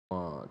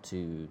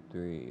two,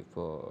 three,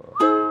 four.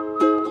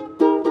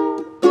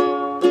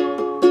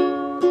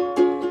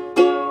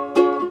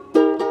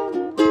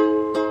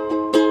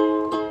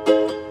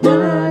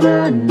 Na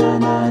na na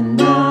na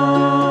na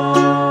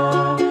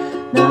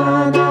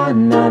na na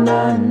na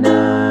na na.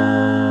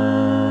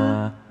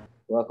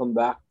 Welcome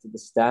back to the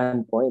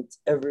Standpoint,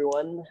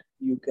 everyone.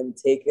 You can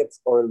take it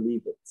or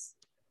leave it.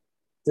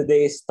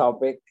 Today's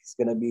topic is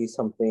going to be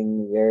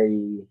something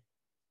very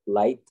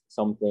light,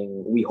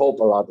 something we hope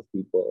a lot of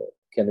people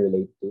can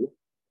relate to.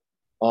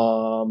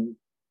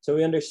 So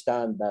we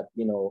understand that,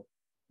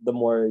 the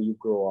more you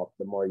grow up,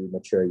 the more you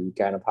mature, you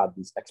kind of have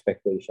these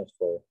expectations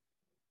for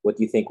what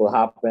you think will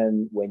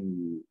happen when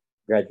you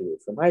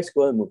graduate from high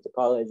school and move to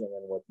college, and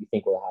then what you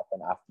think will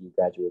happen after you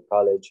graduate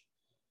college.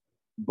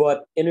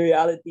 But in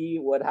reality,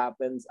 what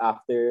happens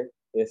after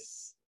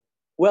is,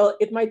 well,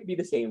 it might be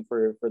the same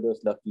for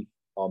those lucky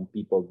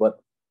people,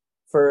 but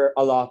for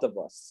a lot of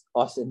us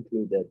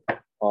included,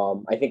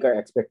 I think our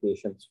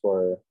expectations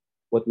for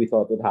what we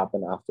thought would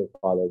happen after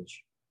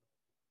college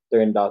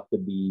turned out to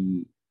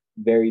be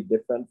very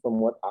different from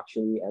what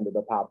actually ended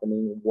up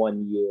happening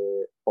 1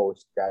 year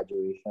post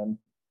graduation.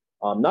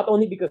 Not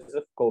only because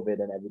of COVID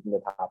and everything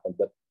that happened,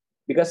 but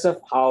because of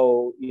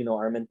how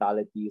our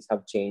mentalities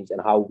have changed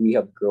and how we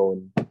have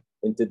grown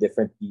into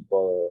different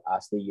people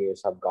as the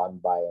years have gone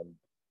by,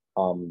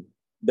 and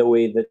the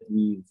way that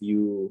we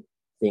view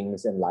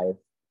things in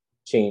life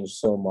changed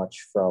so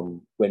much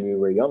from when we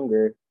were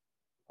younger.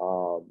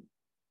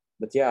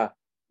 But yeah,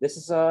 this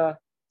is an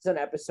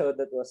episode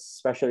that was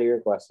specially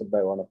requested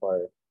by one of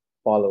our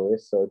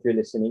followers. So if you're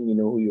listening, you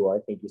know who you are.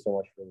 Thank you so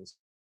much for this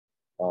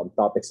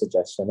topic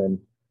suggestion. And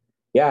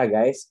yeah,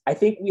 guys, I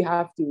think we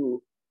have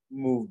to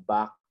move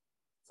back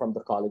from the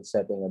college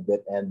setting a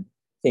bit and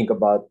think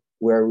about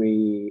where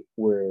we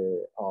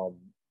were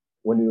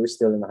when we were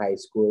still in high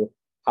school,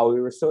 how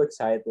we were so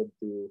excited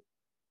to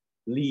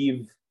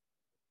leave,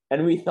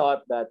 and we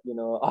thought that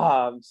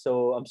I'm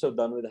so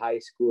done with high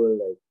school.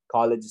 Like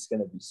college is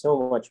gonna be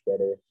so much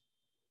better.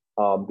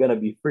 I'm gonna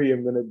be free.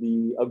 I'm gonna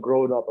be a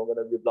grown up. I'm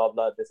gonna be blah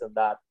blah this and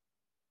that.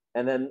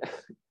 And then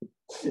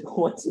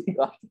once we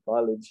got to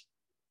college,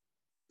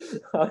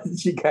 how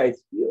did you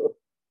guys feel?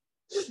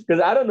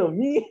 Because I don't know,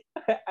 me,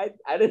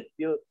 I didn't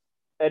feel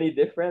any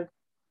different.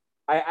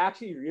 I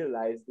actually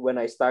realized when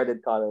I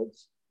started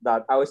college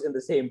that I was in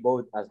the same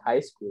boat as high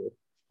school.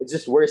 It's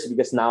just worse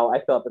because now I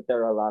felt that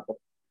there are a lot of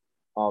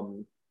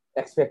um,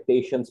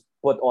 expectations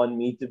put on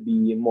me to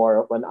be more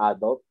of an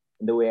adult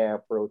in the way I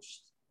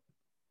approached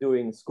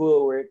doing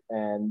schoolwork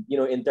and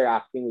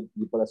interacting with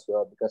people as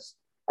well. Because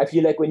I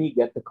feel like when you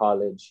get to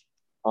college,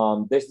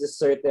 there's this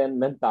certain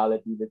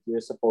mentality that you're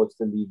supposed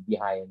to leave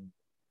behind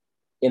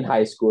in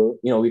high school.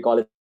 We call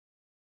it.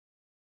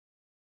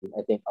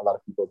 I think a lot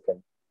of people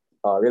can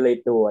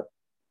relate to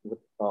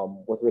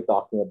what we're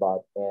talking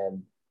about,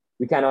 and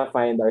we kind of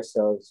find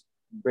ourselves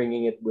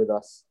bringing it with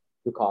us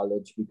to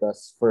college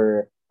because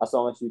for as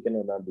long as we can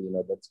remember,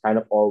 that's kind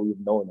of all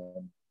we've known,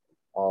 and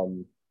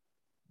um,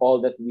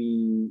 all that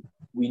we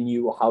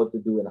knew how to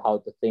do and how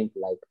to think,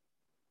 like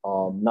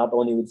not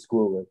only with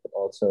schoolwork but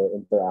also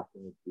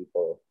interacting with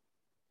people.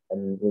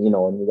 And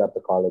when we got to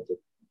college, it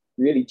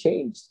really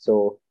changed.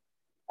 So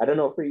I don't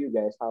know for you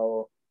guys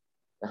how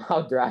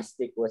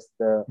drastic was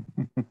the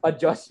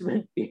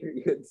adjustment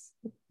periods.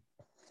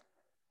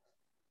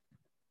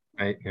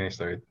 Can I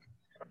start?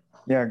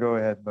 Yeah, go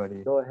ahead,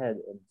 buddy. Go ahead,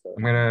 Enzo.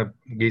 I'm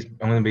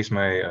gonna base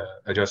my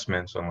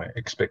adjustments on my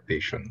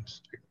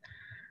expectations.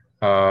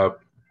 I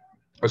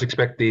was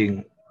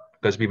expecting,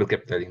 because people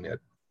kept telling me that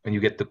when you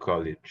get to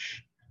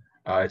college,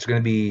 it's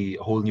gonna be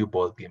a whole new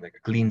ball game, like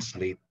a clean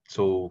slate.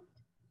 So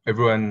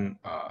everyone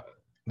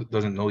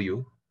doesn't know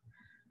you,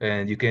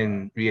 and you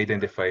can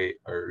re-identify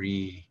or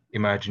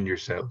reimagine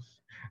yourself.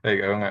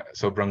 Like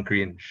sobrang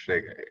cringe.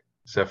 Like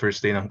sa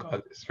first day ng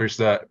college, first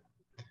day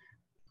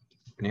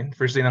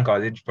ng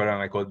college, parang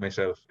I called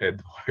myself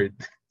Edward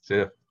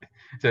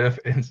instead of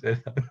Incel.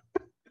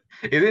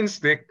 It didn't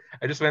stick.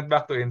 I just went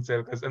back to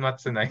Incel because I'm not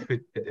sanay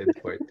with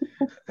Edward.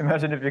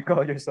 Imagine if you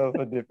call yourself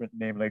a different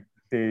name like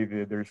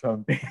David or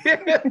something.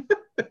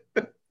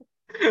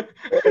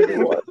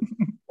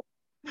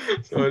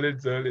 Solid.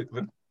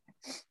 But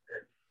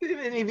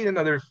maybe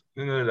another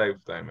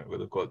lifetime, I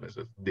would have called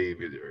myself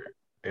David or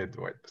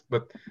Edward.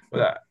 But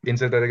wala,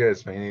 Incel talaga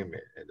is my name.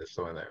 And that's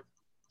the one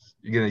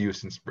you're gonna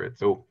use in Spirit.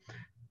 So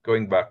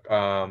going back,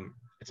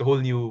 it's a whole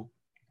new,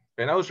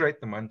 and I was right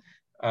naman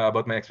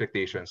about my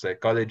expectations. Like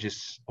college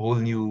is a whole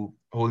new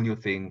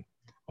thing,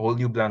 a whole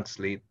new blank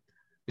slate.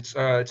 It's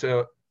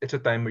a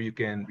time where you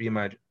can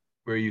reimagine,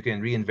 where you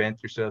can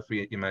reinvent yourself,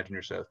 reimagine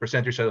yourself,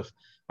 present yourself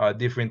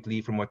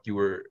differently from what you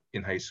were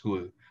in high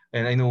school.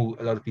 And I know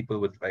a lot of people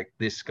would like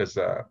this because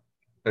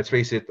let's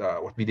face it,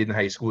 what we did in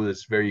high school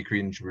is very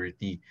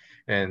cringe-worthy,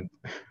 and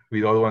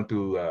we all want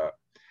to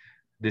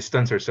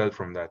distance ourselves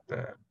from that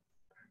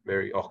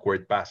very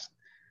awkward past.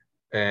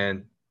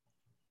 And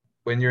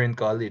when you're in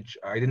college,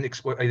 I didn't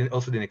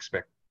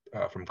expect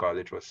from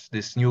college was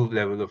this new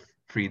level of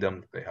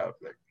freedom that they have,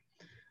 like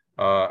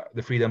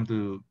the freedom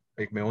to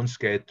like my own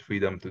schedule,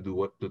 freedom to do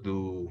what to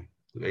do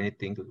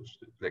anything to do,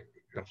 like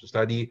when it comes to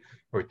study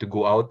or to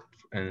go out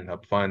and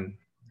have fun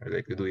or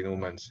like to do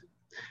humans.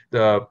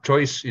 The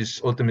choice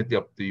is ultimately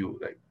up to you.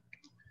 Like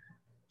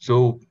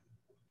so,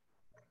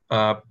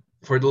 uh,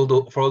 for all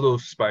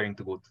those aspiring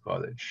to go to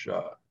college,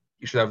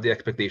 you should have the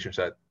expectations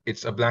that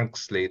it's a blank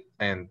slate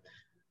and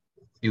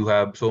you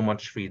have so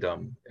much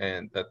freedom,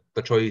 and that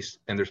the choice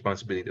and the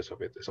responsibilities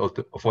of it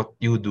of what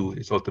you do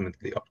is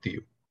ultimately up to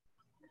you.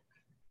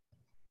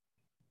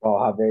 Oh,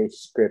 how very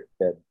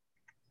scripted.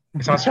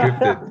 It's not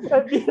scripted.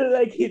 I feel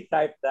like he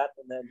typed that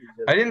and then he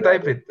I just didn't read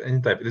type it. it. I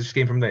didn't type it. It just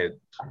came from the head.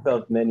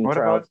 Felt many What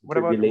trials about and what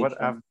about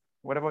tribulations.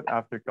 what about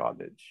after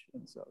college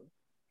and so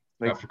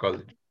like After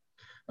college.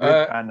 did it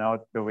Uh, pan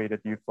out the way that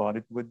you thought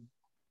it would?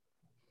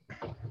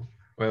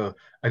 well,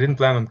 I didn't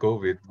plan on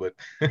COVID, but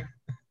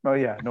Oh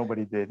yeah,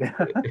 nobody did.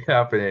 it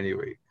happened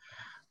anyway.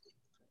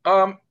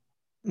 Um,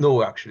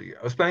 no, actually,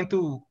 I was planning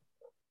to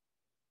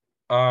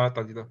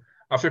tawag dito.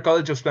 After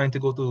college, I was planning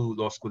to go to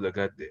law school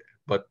agad eh.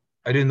 But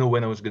I didn't know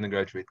when I was gonna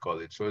graduate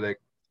college. So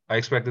like, I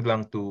expected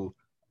lang to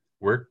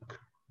work,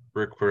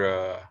 work for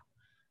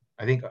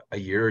I think a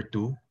year or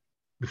two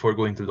before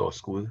going to law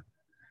school.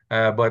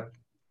 But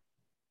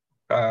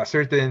a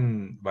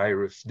certain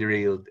virus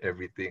derailed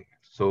everything.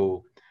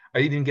 So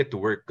I didn't get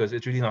to work because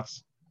it's really not.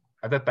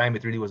 At that time,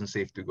 it really wasn't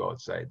safe to go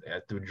outside.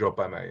 I had to drop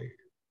by my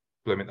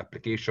employment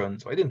application,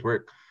 so I didn't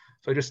work.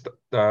 So I just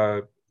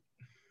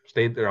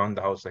stayed around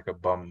the house like a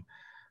bum,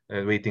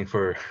 waiting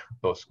for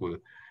law school.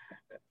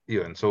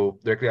 Yun. So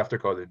directly after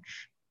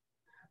college,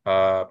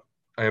 uh,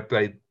 I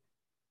applied.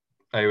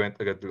 I went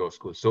again to law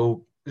school.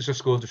 So this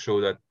just goes to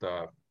show that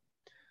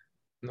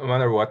no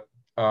matter what,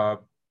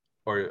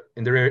 or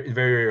in in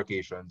very rare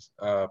occasions,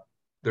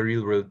 the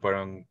real world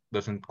parang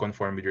doesn't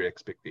conform with your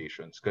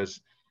expectations because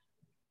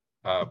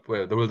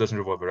well, the world doesn't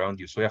revolve around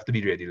you, so you have to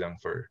be ready lang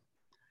for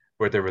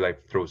whatever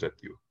life throws at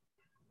you.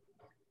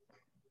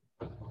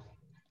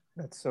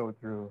 That's so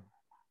true.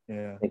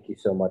 Yeah. Thank you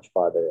so much,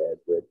 Father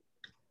Edward.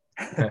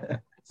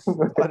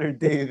 Father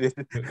David.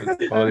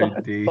 Father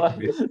Father-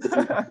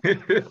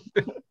 David.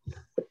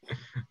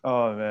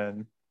 Oh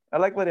man. I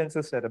like what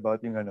Enzo said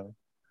about yung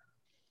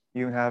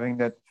having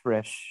that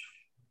fresh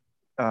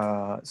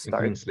And clean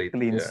start, slate.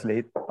 clean Yeah.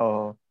 slate.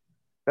 Oh,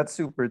 that's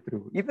super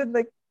true. Even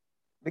like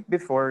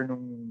before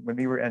when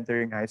we were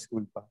entering high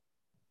school pa,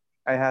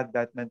 I had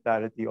that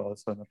mentality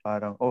also na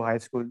parang, oh,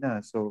 high school na.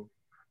 So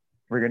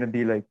we're gonna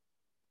be like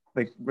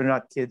we're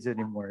not kids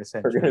anymore,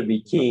 We're gonna essentially. be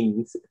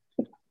kings.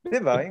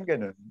 Diba? Yung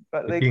ganun.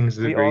 But The like king's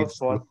the grade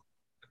school.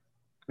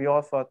 we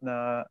all thought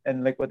na,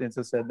 and like what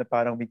Inso said, na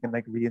parang we can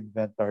like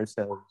reinvent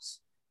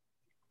ourselves.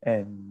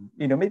 And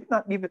maybe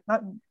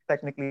not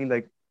technically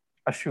like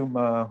assume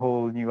a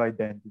whole new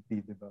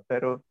identity, diba?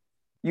 Pero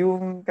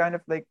yung kind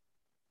of like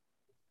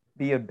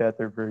be a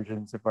better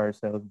versions of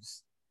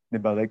ourselves,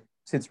 diba? Like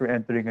since we're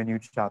entering a new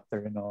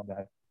chapter and all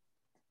that.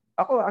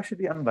 Ako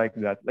actually I'm like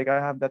that. Like I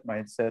have that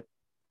mindset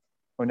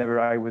whenever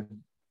I would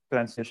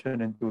transition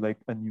into like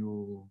a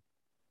new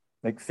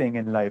like thing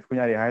in life.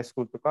 Kunyari, high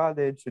school to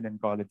college and then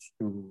college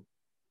to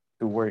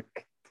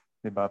work.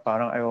 Diba?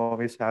 Parang I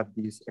always have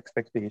these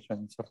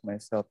expectations of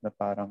myself na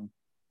parang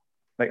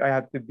like I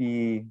have to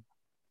be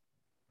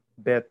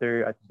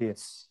better at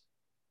this,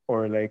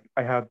 or like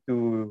I have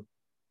to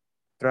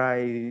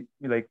try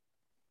like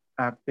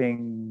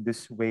acting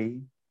this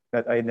way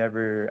that I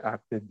never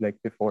acted like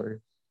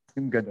before.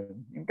 Yung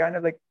ganun. Yung kind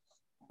of like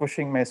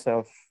pushing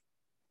myself,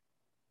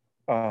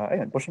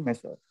 pushing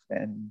myself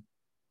and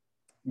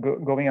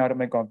going out of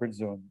my comfort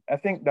zone. I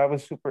think that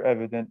was super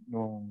evident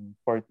nung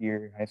fourth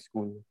year high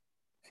school,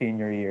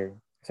 senior year.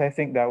 Because I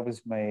think that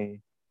was my,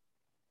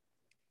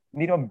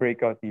 hindi naman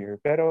breakout year,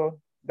 pero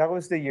that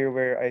was the year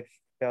where I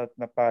felt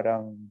na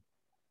parang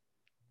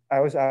I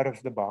was out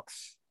of the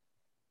box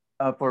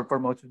for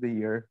most of the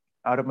year,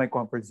 out of my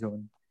comfort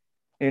zone.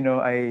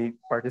 I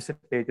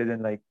participated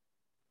in like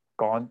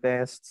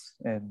contests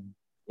and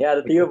Yeah,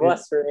 the like three of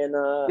us were in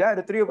yeah,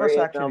 the three of us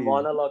a actually.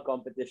 monologue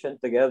competition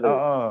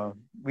together.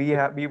 We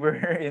were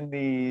in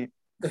the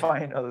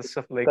finals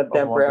of like a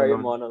Contemporary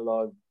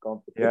monologue. monologue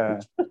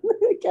Yeah. competition.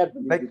 I can't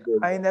believe Like you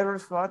did I that. never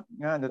thought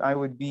that I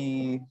would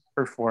be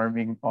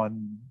performing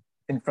on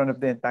in front of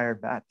the entire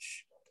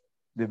batch,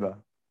 diba?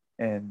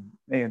 And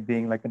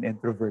being like an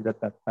introvert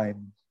at that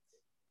time.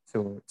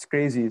 So it's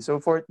crazy. So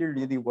fourth year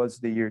really was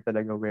the year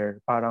talaga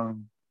where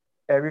parang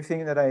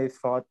everything that I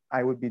thought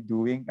I would be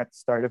doing at the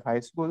start of high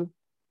school,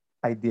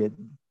 I did.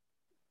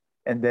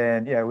 And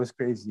then yeah, it was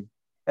crazy.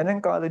 And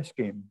then college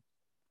came.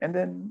 And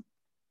then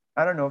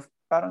I don't know,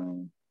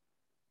 parang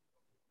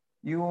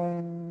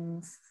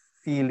yung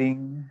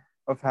feeling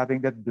of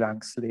having that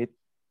blank slate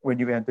when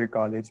you enter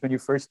college, when you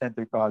first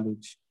enter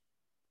college,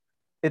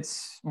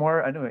 it's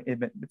more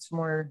it's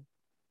more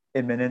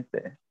imminent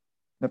eh.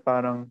 Na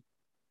parang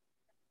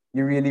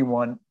you really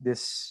want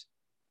this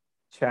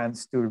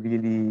chance to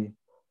really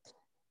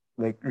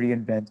like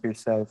reinvent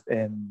yourself,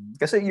 and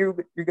because you're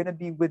gonna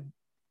be with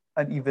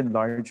an even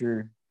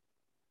larger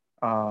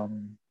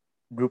um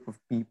group of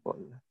people,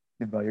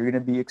 diba? You're gonna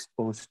be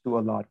exposed to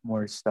a lot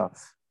more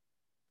stuff.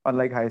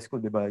 Unlike high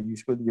school, diba?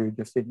 Usually you're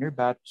just in your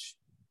batch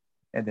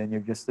and then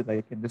you're just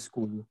like in the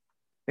school.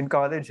 In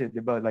college,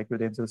 diba? Like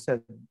what Enzo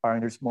said, parang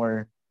there's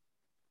more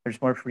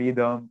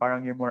freedom,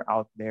 parang you're more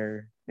out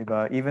there,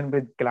 diba? Even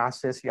with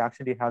classes, you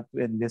actually have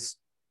to enlist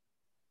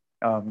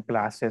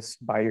classes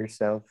by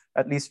yourself,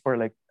 at least for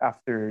like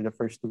after the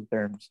first 2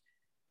 terms.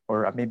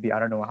 Or maybe I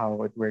don't know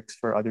how it works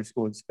for other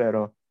schools,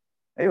 pero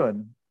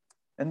ayun.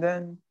 And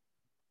then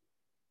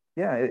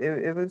yeah,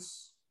 it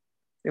was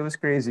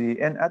crazy.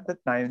 And at the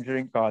time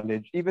during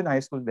college, even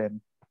high school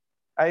then,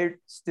 I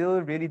still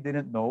really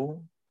didn't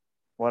know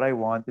what I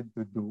wanted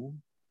to do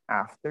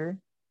after.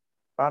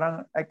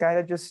 Parang I kind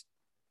of just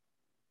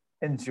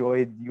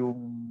enjoyed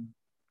yung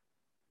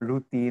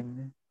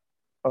routine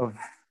of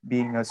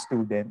being a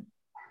student.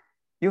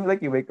 Yung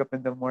like you wake up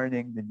in the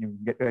morning, then you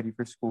get ready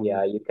for school.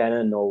 Yeah, you kind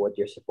of know what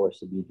you're supposed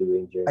to be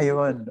doing during the day.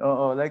 Ayun,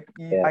 oo, like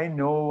Yeah. I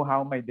know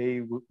how my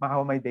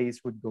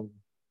days would go.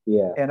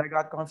 Yeah. And I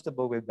got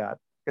comfortable with that.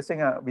 Kasi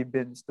nga, we've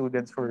been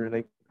students for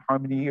like how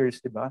many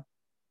years, diba?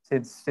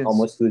 Since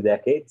Almost 2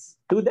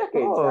 decades. 2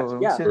 decades, oh,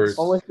 actually. Yeah, since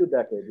almost 2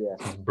 decades. Yeah.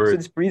 Since birth.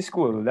 since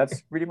preschool.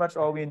 That's pretty much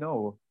all we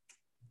know.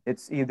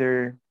 It's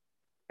either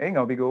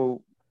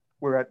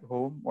we're at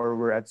home or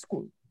we're at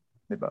school,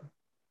 diba?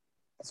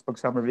 Tapos pag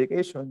summer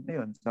vacation,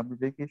 ayun, summer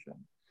vacation.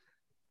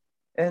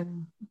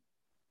 And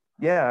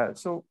yeah,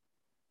 so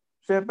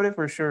syempre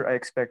for sure I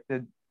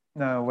expected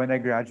na when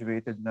I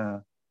graduated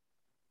na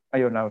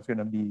ayun, I was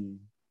gonna be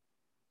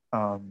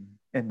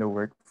in the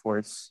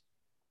workforce.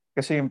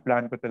 Kasi yung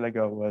plan ko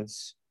talaga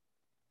was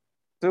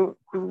to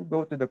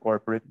go to the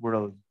corporate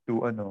world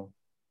to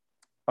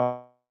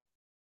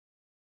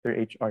after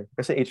HR.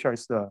 Kasi HR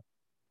is the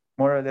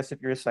more or less if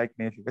you're a psych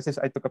major. Kasi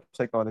I took up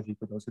psychology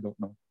for those who don't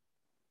know.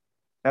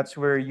 That's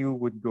where you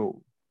would go.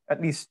 At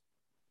least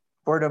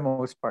for the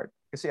most part.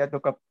 Kasi I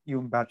took up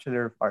yung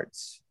Bachelor of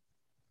Arts.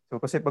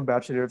 So kasi pag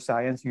Bachelor of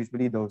Science,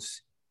 usually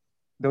those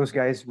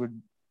guys would,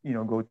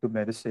 go to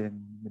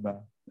medicine, di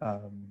ba?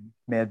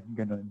 Med,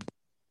 ganun.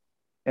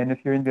 And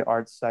if you're in the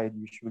arts side,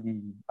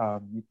 usually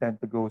you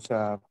tend to go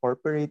sa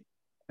corporate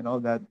and all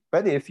that.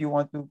 But if you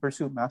want to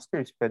pursue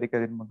masters, pwede ka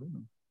rin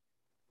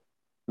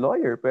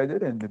lawyer,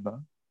 pwede rin, di ba?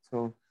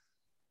 So,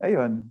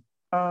 ayun.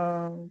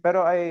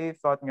 Pero I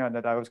thought nga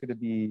that I was gonna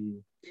be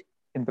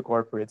in the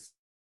corporates.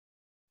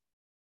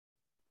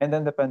 And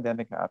then the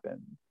pandemic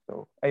happened.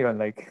 So,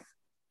 ayun, like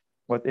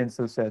what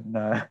Inso said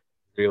na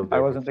Real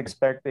I wasn't everything.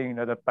 expecting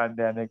that a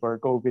pandemic or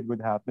COVID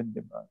would happen,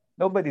 di ba?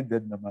 Nobody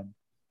did naman.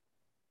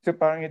 So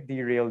parang it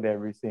derailed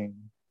everything.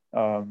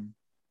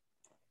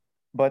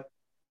 But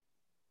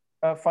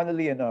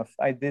funnily enough,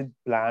 I did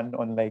plan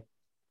on like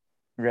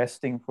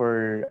resting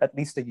for at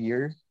least a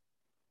year,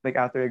 like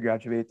after I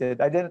graduated.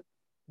 I didn't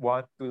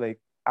want to like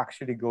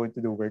actually go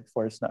into the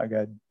workforce na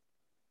agad,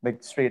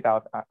 like straight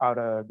out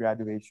of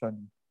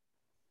graduation.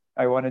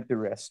 I wanted to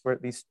rest for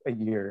at least a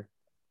year.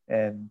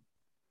 And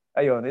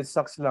ayun, it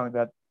sucks lang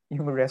that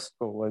yung rest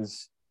ko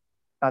was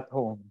at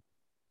home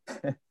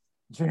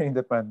during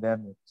the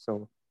pandemic.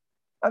 So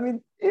I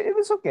mean, it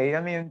was okay. I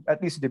mean, at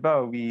least,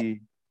 diba,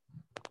 we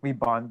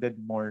bonded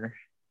more,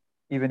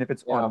 even if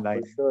it's Yeah, for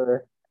online.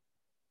 sure.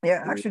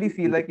 Yeah, I We, actually we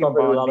feel like yung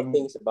discovered a lot of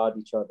bonding, things about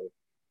each other.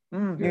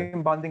 Yeah.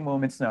 yung bonding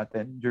moments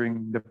natin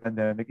during the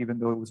pandemic, even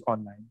though it was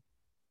online.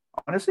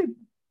 Honestly,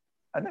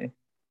 ano eh,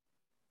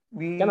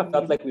 Kind of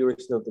felt we, like we were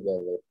still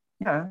together.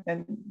 yeah,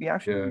 and we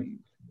actually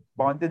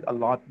bonded a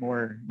lot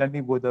more than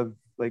we would have,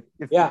 like,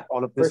 if Yeah,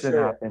 all of for this didn't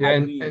sure. happen. Yeah, Had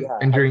and, we, and, yeah,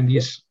 and had during we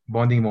these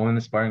bonding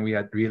moments, parang we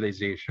had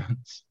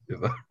realizations.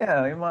 Diba?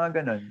 Yeah, yung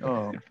mga ganun.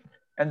 Oh.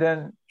 And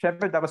then,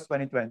 syempre, that was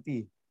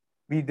 2020.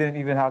 We didn't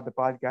even have the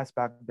podcast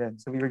back then.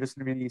 So we were just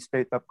really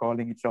straight up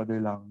calling each other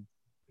lang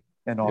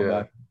and all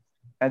Yeah. that.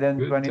 And then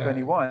Good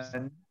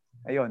 2021,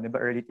 ayun,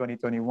 diba, early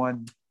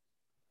 2021,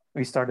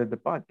 we started the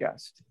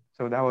podcast.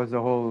 So that was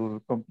a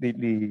whole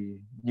completely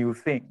new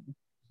thing.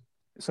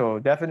 So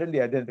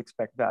definitely I didn't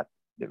expect that,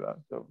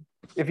 diba? So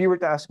if you were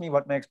to ask me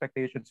what my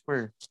expectations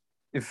were,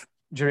 if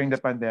during the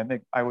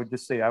pandemic, I would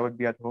just say I would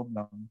be at home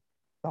now,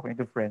 talking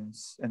to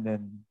friends and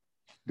then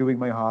doing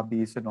my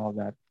hobbies and all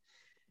that.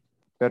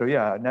 Pero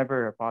yeah,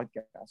 never a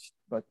podcast.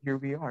 But here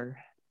we are.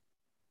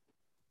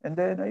 And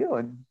then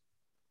ayun.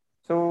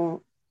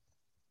 So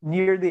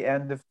near the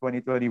end of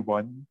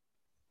 2021,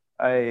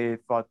 I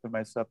thought to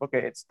myself,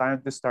 okay, it's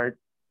time to start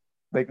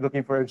like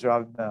looking for a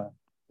job na.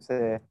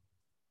 Kasi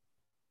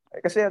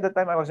at the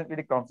time I wasn't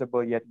really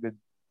comfortable yet with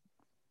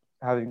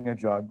having a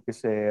job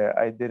kasi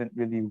I didn't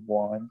really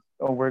want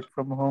a work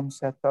from home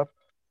setup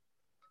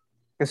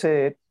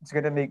kasi it's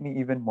gonna make me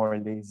even more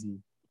lazy.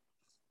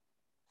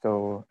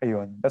 So,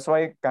 ayun. That's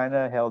why I kind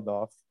of held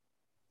off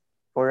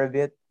for a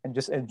bit and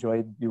just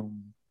enjoyed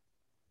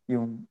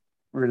yung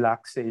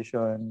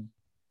relaxation,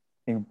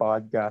 yung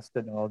podcast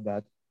and all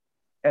that.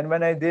 And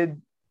when I did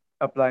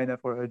apply na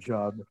for a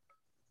job,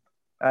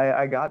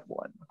 I got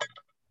one.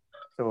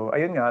 So,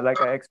 ayun nga,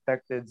 like I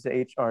expected sa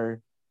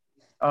HR.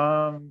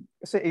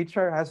 Kasi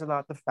HR has a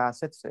lot of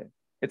facets eh.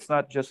 It's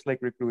not just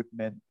like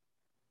recruitment.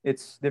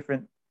 It's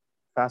different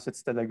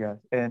facets talaga.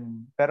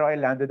 Pero I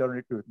landed on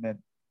recruitment,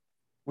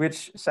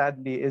 which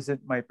sadly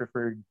isn't my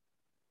preferred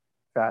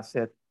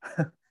facet.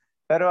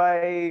 Pero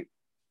I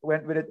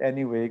went with it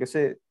anyway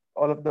kasi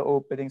all of the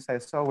openings I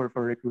saw were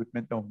for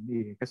recruitment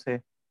only.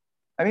 Kasi,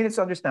 I mean, it's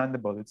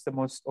understandable. It's the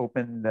most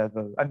open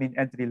level, I mean,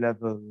 entry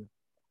level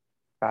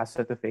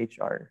facet of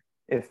HR.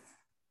 If,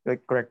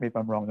 like, correct me if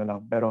I'm wrong na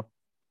lang. Pero,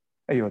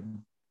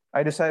 ayun.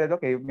 I decided,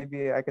 okay,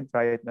 maybe I can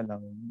try it na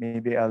lang.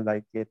 Maybe I'll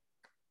like it.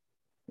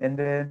 And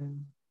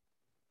then,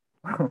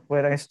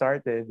 when I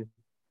started,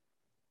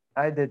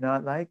 I did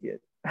not like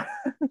it.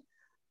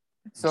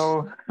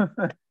 So,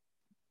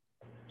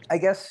 I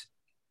guess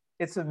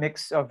it's a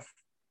mix of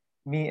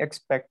me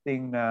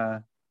expecting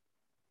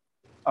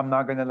I'm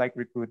not gonna like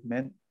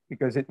recruitment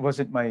because it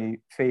wasn't my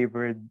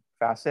favorite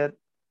facet,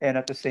 and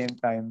at the same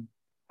time,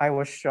 I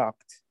was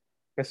shocked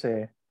because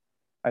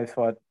I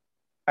thought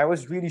I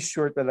was really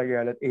sure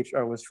talaga that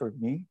HR was for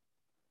me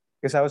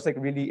because I was like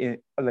really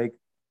like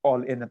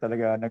all in na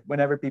talaga. Like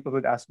whenever people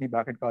would ask me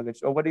back in college,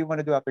 oh, what do you want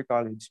to do after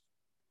college?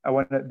 I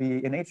want to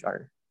be in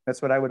HR.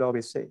 That's what I would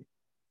always say.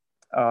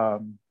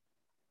 Um,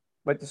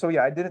 but so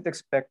yeah, I didn't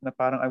expect na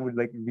parang I would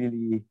like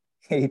really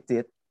hate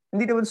it.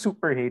 Hindi naman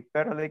super hate,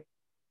 pero like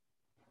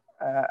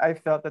I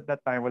felt at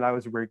that time while I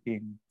was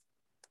working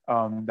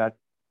that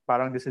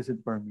parang this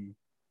isn't for me.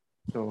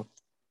 So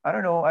I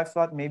don't know. I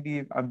thought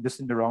maybe I'm just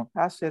in the wrong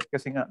facet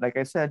kasi nga, like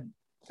I said,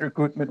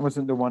 recruitment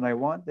wasn't the one I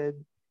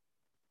wanted.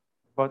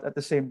 But at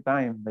the same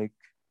time, like,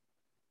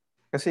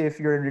 kasi if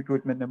you're in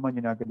recruitment naman,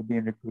 you're not going to be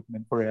in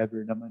recruitment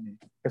forever naman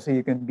eh. Kasi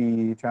you can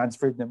be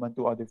transferred naman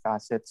to other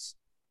facets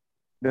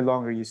the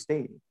longer you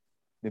stay.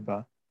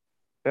 Diba?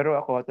 Pero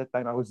ako at that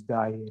time, I was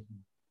dying.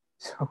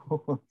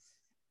 So,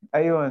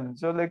 ayun.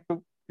 So like to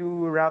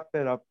wrap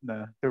it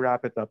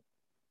up,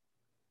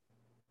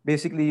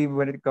 basically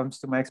when it comes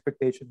to my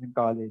expectations in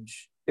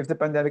college, if the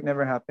pandemic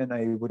never happened,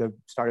 I would have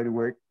started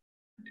work.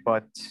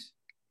 But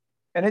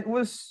and it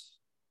was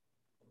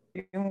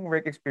yung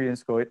work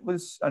experience ko, it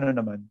was ano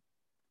naman,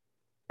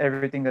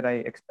 everything that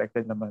I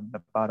expected naman na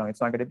parang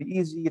it's not gonna be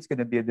easy, it's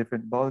gonna be a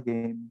different ball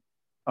game.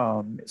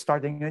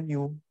 Starting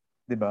anew,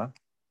 di ba?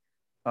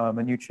 A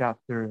new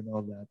chapter and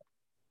all that.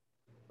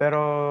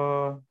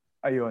 Pero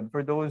ayun,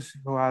 for those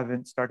who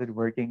haven't started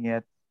working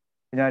yet,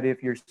 not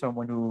if you're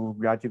someone who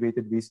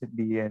graduated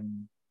recently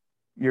and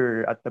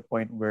you're at the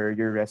point where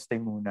you're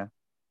resting muna,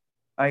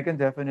 I can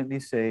definitely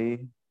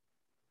say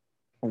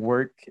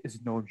work is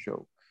no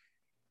joke.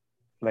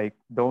 Like,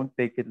 don't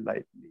take it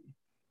lightly.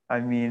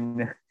 I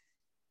mean,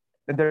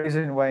 the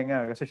reason why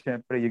nga, kasi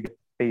syempre you get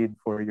paid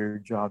for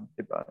your job,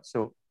 diba?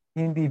 So,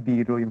 hindi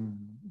biro yung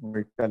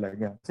work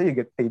talaga. So, you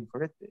get paid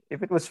for it.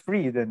 If it was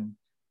free, then,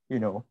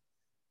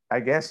 I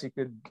guess you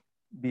could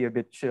be a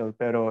bit chill,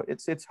 pero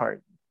it's hard.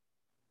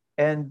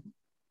 And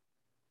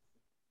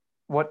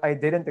what I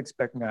didn't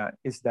expect nga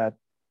is that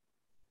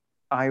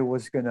I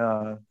was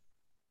gonna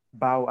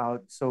bow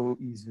out so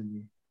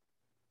easily.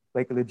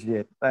 Like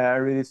legit. I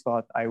really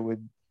thought I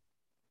would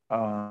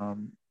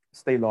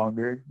stay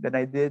longer than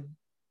I did.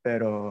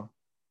 Pero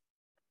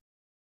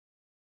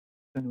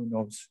who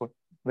knows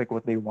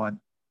what they want.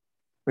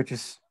 Which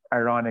is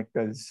ironic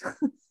because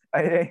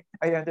I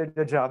entered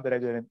the job that I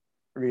didn't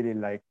really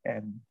like,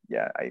 and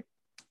yeah, I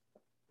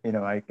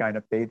kind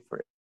of paid for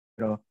it.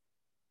 So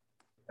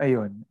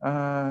ayun.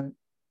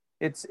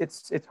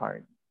 It's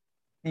hard.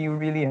 You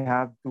really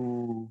have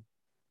to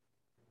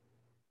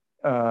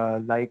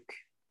like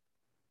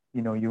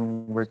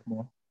yung work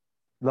mo,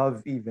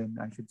 love even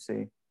I should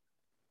say,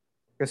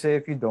 because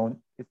if you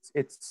don't,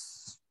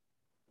 it's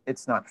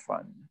not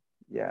fun.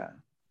 Yeah,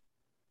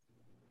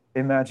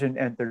 imagine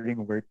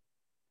entering work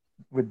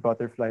with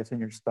butterflies in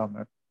your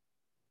stomach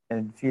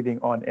and feeling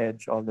on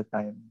edge all the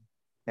time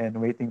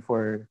and waiting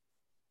for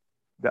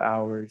the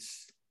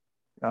hours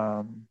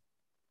to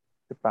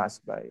pass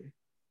by.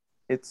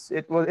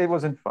 It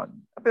wasn't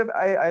fun. But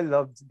I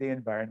loved the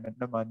environment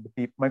naman. The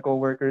people, my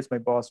coworkers, my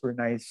boss were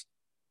nice,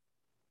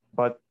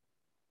 but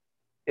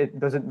it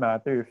doesn't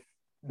matter if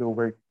the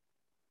work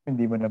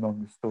hindi mo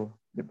naman gusto,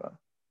 di ba?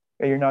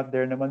 You're not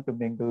there naman to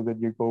mingle with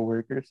your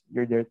coworkers.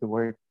 You're there to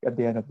work at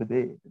the end of the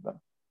day, di ba?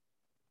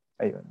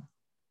 Ayun.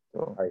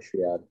 So, Harsh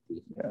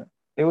reality. yeah.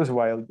 It was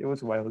wild. It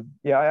was wild.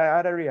 Yeah, I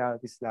had a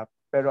reality slap,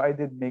 pero I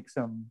did make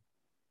some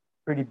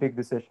pretty big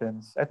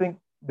decisions. I think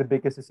the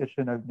biggest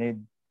decision I've made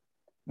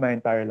my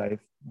entire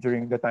life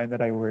during the time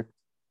that I worked.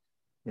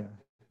 Yeah.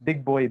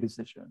 Big boy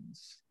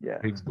decisions. Yeah.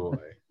 Big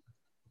boy.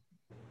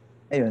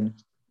 Ayun.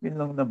 Yun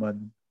lang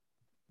naman.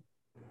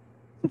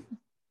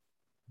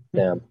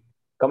 Damn.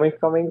 Coming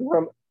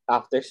from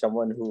after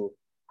someone who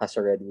has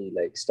already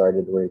like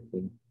started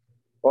working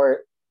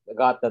or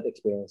got that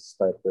experience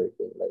start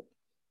working, like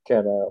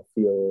kind of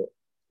feel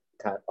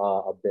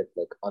a bit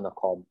like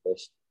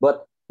unaccomplished.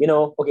 But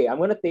okay, I'm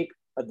gonna take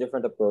a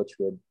different approach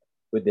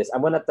with this.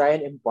 I'm gonna try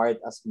and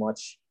impart as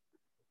much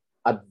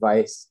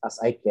advice as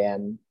I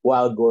can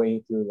while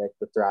going through like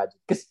the tragedy.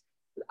 Because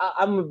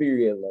I'm gonna be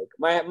real, like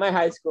my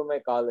high school,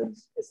 my college,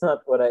 it's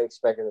not what I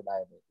expected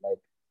either. Like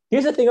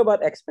Here's the thing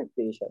about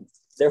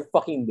expectations. They're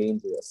fucking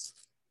dangerous.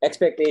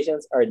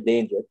 Expectations are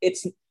dangerous.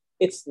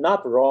 It's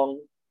not wrong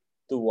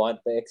to want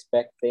to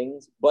expect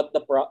things, but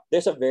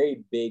there's a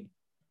very big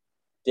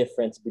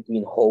difference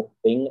between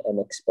hoping and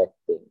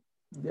expecting.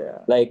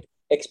 Yeah. Like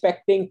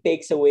expecting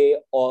takes away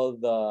all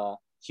the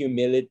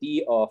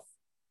humility of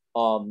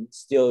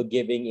still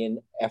giving in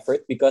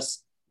effort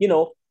because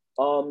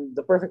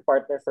the perfect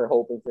partner for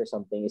hoping for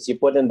something is you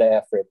put in the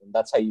effort and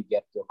that's how you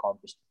get to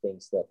accomplish the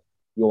things that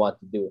you want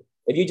to do.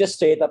 If you just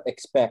straight up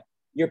expect,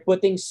 you're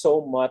putting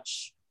so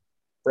much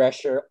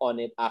pressure on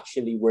it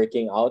actually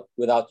working out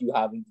without you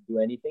having to do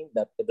anything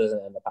that it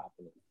doesn't end up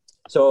happening.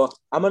 So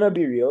I'm gonna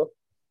be real.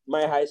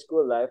 My high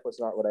school life was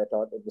not what I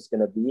thought it was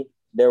gonna be.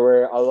 There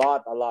were a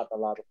lot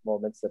of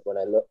moments that when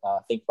I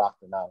think back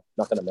to now,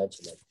 not gonna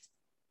mention it.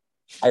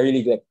 I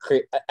really like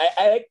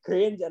I like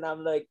cringe and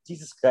I'm like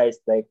Jesus Christ.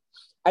 Like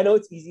I know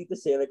it's easy to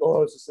say like oh I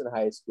was just in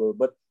high school,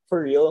 but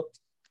for real,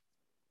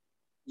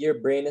 your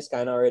brain is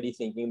kind of already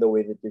thinking the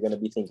way that you're gonna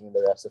be thinking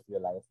the rest of your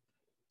life.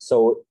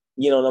 So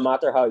no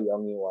matter how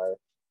young you are,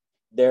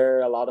 there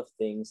are a lot of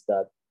things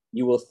that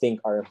you will think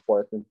are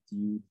important to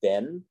you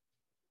then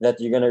that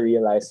you're gonna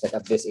realize that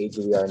at this age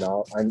we are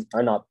now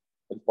are not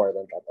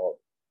important at all.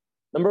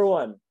 Number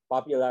one,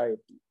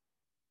 popularity.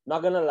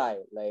 Not gonna lie,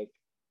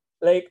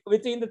 like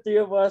between the three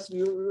of us,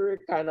 we were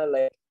kind of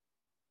like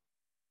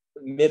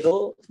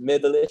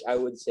middle-ish, I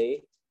would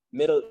say,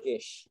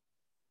 middle-ish.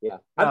 Yeah,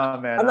 Nah,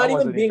 man, I'm I not even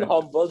wasn't being even.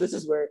 humble. This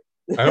is where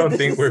I don't this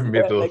think is we're where,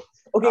 middle. like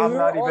okay, I'm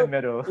not even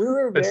middle. we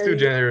were That's too very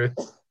generous.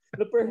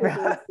 the perfect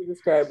way to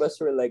describe us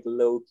were like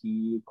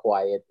low-key,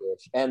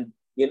 quiet-ish, and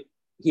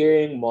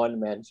hearing Mon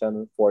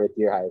mention fourth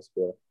year high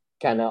school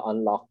kind of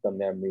unlocked the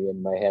memory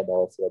in my head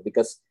also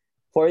because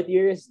fourth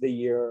year is the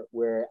year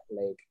where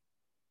like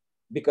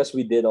because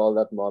we did all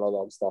that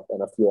monologue stuff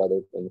and a few other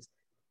things,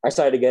 I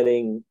started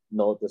getting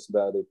noticed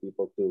by other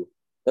people too.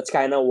 That's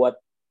kind of what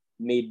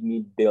made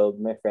me build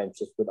my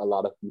friendships with a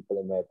lot of people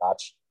in my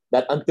batch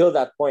that until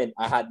that point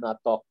I had not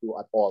talked to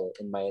at all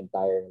in my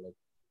entire like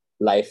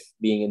life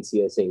being in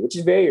CSA, which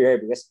is very rare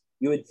because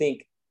you would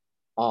think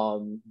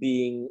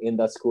being in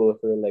that school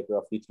for like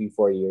roughly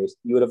 3-4 years,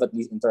 you would have at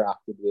least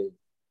interacted with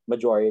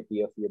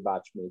majority of your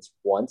batchmates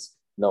once.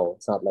 No,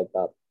 it's not like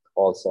that.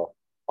 Also,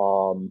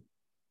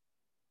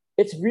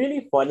 it's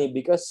really funny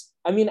because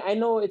I mean I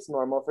know it's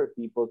normal for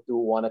people to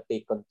want to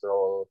take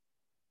control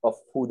of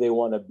who they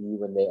want to be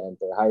when they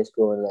enter high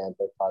school and they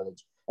enter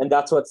college, and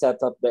that's what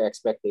sets up their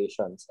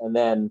expectations. And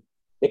then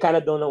they kind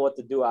of don't know what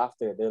to do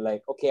after. They're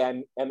like, okay,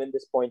 I'm in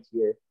this point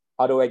here.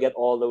 How do I get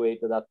all the way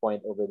to that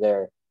point over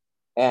there?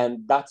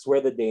 And that's where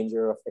the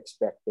danger of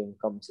expecting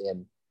comes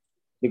in,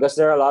 because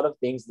there are a lot of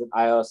things that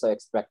I also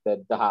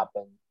expected to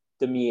happen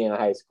to me in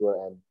high school,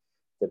 and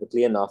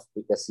typically enough,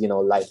 because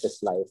life is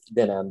life,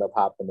 didn't end up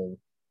happening.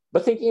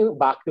 But thinking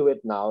back to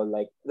it now,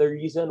 like the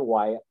reason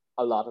why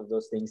a lot of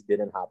those things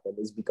didn't happen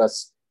is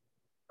because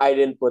I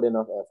didn't put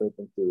enough effort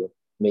into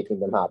making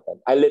them happen.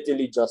 I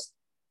literally just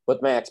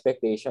put my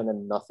expectation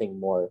and nothing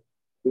more.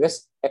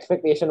 Because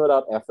expectation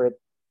without effort,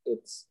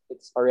 it's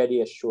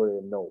already a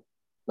sure no.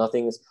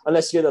 Nothing is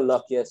unless you're the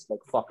luckiest like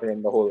fucker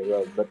in the whole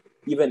world. But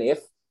even if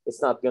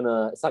it's not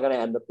gonna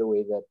end up the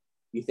way that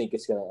you think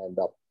it's gonna end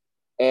up.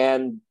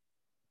 And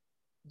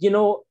you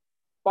know,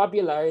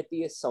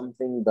 popularity is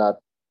something that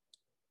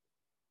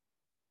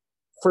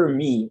for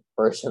me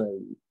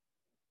personally,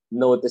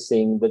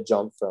 noticing the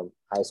jump from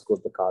high school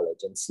to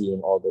college and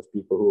seeing all those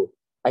people who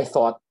I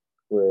thought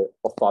were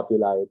of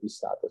popularity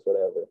status,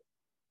 whatever.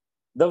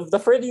 The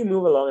further you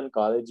move along in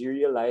college, you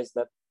realize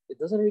that it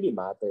doesn't really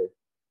matter.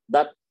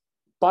 That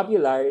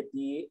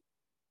popularity,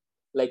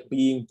 like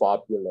being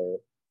popular,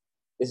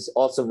 is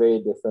also very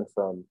different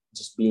from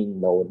just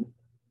being known.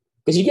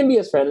 Because you can be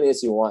as friendly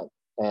as you want,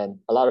 and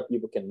a lot of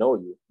people can know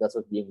you. That's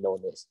what being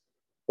known is.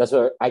 That's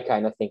where I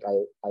kind of think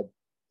I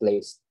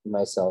placed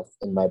myself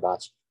in my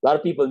batch. A lot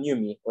of people knew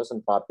me,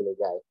 wasn't a popular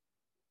guy.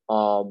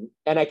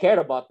 And I cared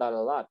about that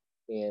a lot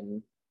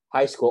in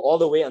high school, all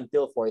the way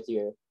until fourth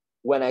year,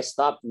 when I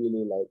stopped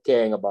really like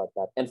caring about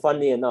that. And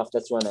funnily enough,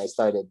 that's when I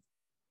started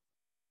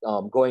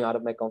going out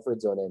of my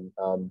comfort zone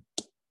and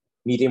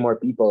meeting more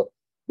people,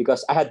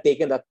 because I had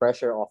taken that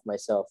pressure off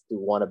myself to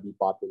want to be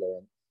popular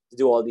and to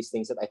do all these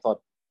things that I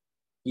thought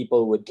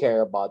people would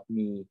care about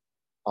me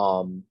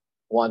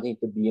wanting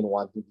to be and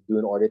wanting to do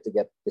in order to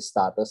get the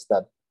status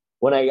that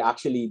when I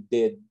actually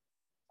did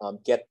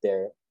get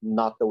there,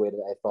 not the way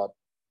that I thought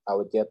I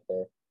would get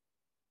there.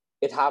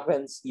 It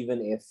happens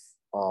even if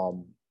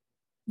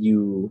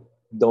you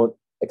don't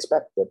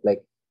expect it.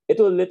 Like it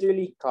will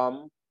literally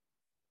come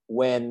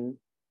when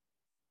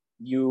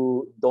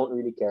you don't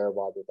really care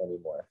about it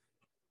anymore.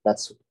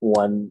 That's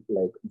one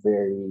like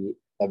very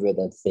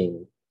evident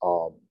thing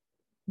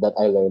that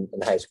I learned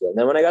in high school. And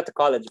then when I got to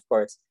college, of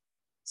course,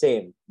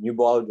 same new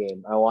ball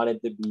game. I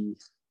wanted to be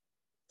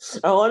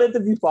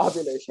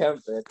popular,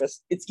 syempre,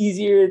 because it's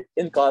easier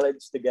in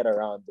college to get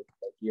around if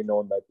like you're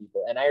known by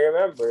people. And I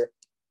remember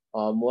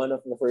one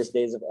of the first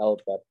days of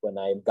LPEP when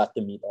I got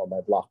to meet all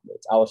my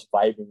blockmates. I was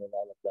vibing with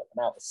all of them,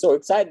 and I was so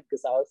excited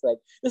because I was like,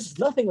 "This is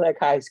nothing like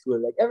high school.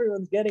 Like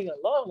everyone's getting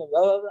along and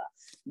blah blah blah."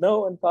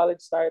 No, when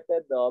college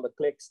started, all the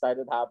cliques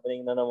started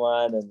happening, na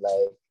naman, and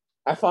like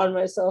I found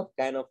myself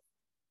kind of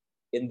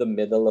in the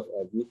middle of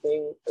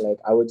everything. Like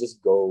I would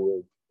just go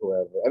with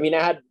whoever. I mean,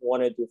 I had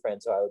one or two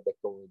friends who I would like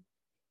go with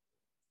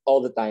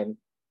all the time,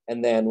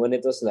 and then when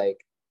it was like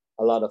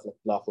a lot of like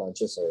block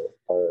lunches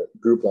or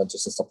group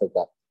lunches and stuff like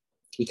that,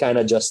 you kind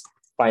of just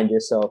find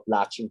yourself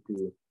latching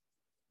to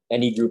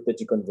any group that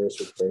you converse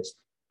with first.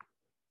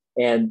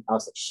 And I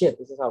was like, shit,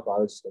 this is how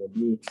college is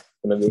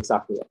gonna be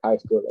exactly like high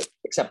school. Like,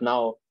 except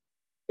now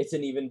it's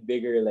an even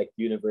bigger like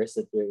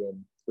university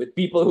and with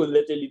people who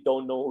literally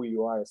don't know who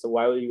you are. So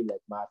why will you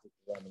like matter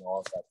to them and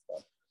all that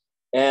stuff?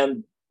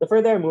 And the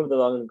further I moved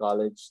along in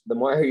college, the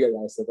more I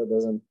realized that it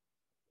doesn't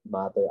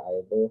matter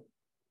either.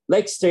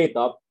 Like straight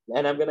up,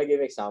 and I'm gonna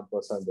give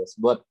examples on this,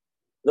 but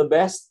the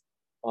best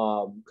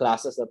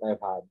classes that I've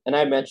had, and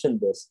I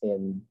mentioned this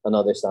in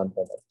another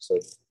standpoint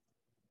episode,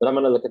 but I'm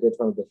gonna look at it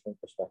from a different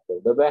perspective.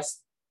 The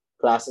best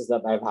classes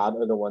that I've had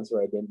are the ones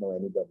where I didn't know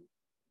anybody.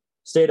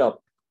 Straight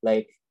up,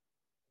 like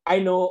I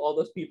know all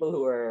those people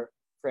who are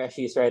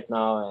freshies right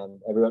now, and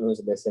everyone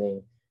who's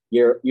listening.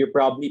 You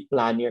probably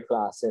plan your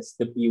classes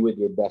to be with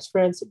your best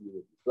friends, to be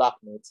with your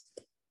blockmates.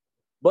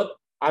 But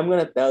I'm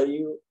gonna tell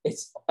you,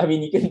 it's. I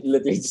mean, you can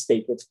literally just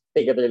take it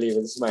or leave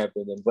it. This is my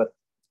opinion, but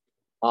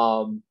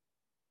um,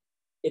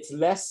 it's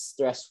less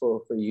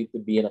stressful for you to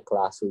be in a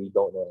class where you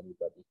don't know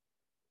anybody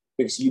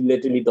because you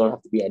literally don't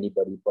have to be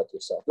anybody but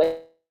yourself.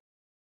 Like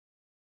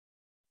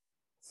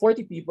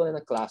 40 people in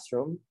a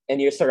classroom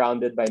and you're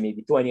surrounded by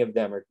maybe 20 of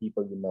them are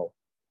people you know.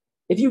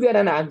 If you get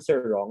an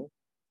answer wrong,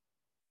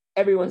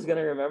 everyone's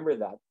gonna remember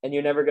that, and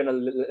you're never gonna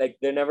like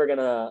they're never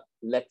gonna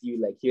let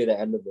you like hear the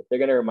end of it. They're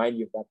gonna remind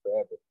you of that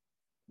forever.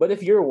 But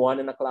if you're one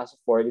in a class of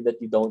 40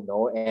 that you don't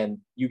know and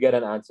you get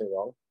an answer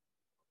wrong,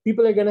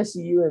 people are gonna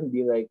see you and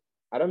be like,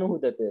 I don't know who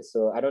that is,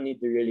 so I don't need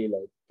to really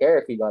like care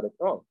if you got it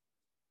wrong.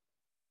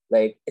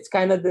 Like it's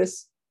kind of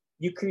this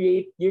you're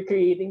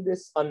creating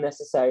this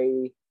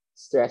unnecessary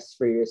stress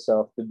for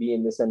yourself to be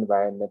in this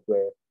environment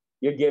where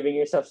you're giving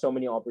yourself so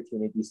many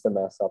opportunities to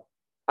mess up.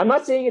 I'm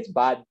not saying it's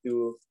bad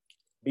to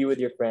be with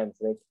your friends.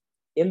 Like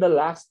in the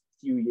last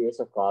few years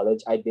of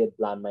college, I did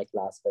plan my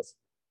classes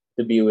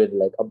to be with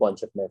like a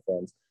bunch of my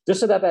friends, just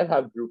so that I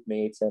have group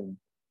mates and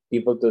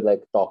people to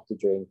like talk to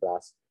during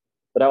class.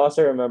 But I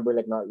also remember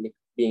like not like,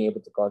 being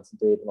able to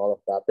concentrate and all of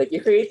that. Like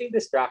you're creating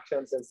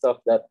distractions and stuff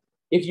that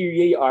if you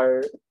really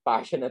are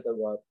passionate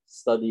about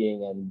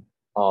studying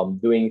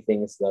and doing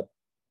things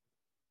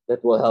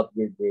that will help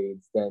your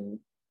grades, then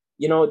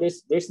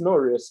there's no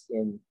risk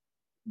in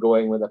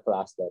going with a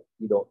class that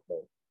you don't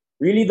know.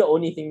 Really, the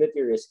only thing that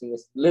you're risking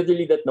is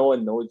literally that no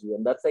one knows you,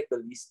 and that's like the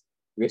least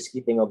risky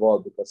thing of all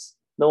because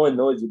no one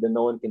knows you, then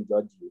no one can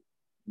judge you.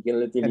 You can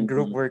literally And be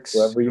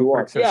whoever you group want.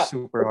 works are Yeah,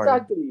 super hard.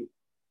 exactly.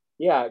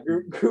 Yeah,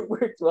 group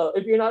works well.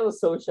 If you're not a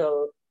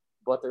social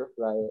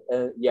butterfly,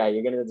 yeah,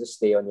 you're gonna just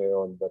stay on your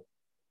own.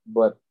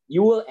 But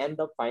you will end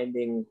up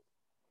finding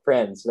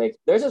friends. Like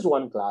there's this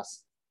one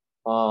class.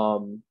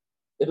 Um,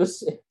 it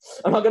was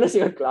I'm not gonna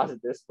say what class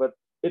it is, but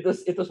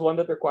it was one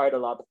that required a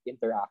lot of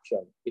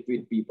interaction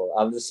between people.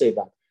 I'll just say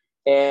that.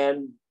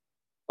 And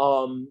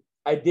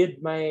I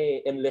did my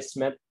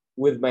enlistment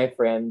with my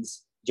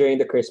friends during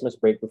the Christmas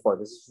break before.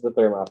 This is the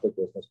term after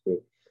Christmas break.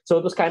 So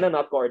it was kind of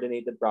not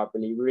coordinated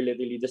properly. We were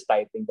literally just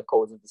typing the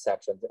codes of the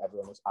sections and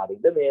everyone was adding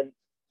them in.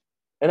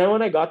 And then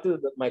when I got to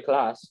my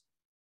class,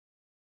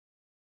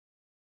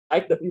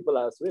 like the people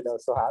I was with, I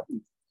was so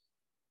happy.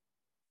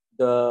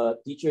 The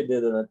teacher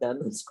did an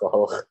attendance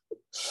call.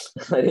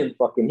 I didn't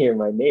fucking hear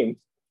my name.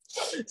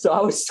 So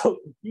I was so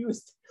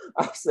confused.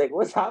 I was like,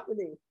 what's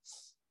happening?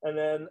 And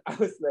then I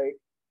was like,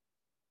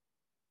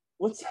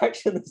 what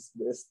section is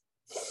this?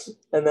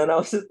 And then I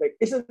was just like,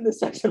 isn't this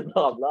section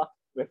blah blah?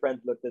 My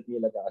friends looked at me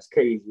like I was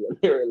crazy. And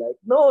they were like,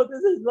 no,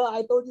 this is blah.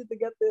 I told you to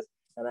get this.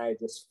 And I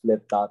just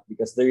flipped out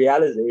because the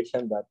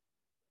realization that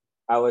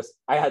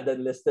I had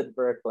enlisted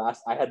for a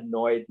class, I had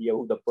no idea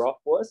who the prof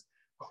was,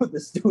 who the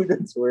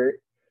students were.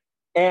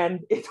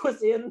 And it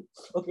was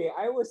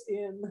I was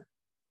in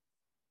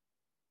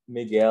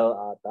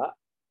Miguel Ata.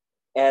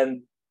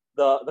 And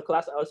the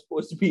class I was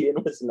supposed to be in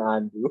was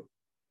Nandu.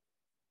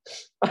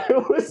 I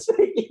was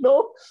like,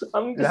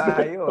 I'm just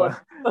gonna Layo,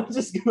 cut. I'm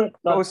just gonna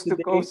cut Coast to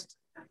today. coast.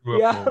 Rough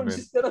Yeah, I'm moment.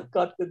 just gonna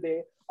cut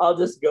today. I'll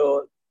just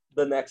go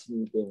the next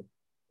meeting.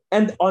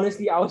 And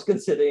honestly, I was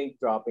considering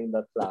dropping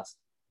that class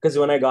because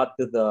when I got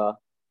to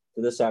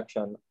the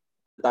section,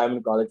 the time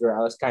in college where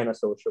I was kind of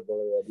sociable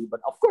already.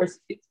 But of course,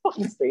 it's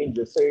fucking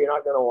strangers, so you're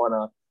not gonna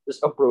wanna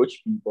just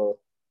approach people.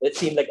 It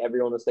seemed like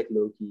everyone was like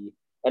low key,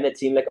 and it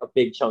seemed like a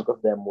big chunk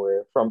of them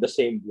were from the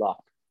same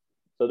block.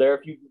 So there are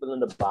a few people in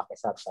the back. I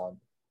sat down,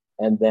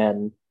 and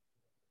then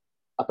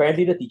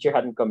apparently the teacher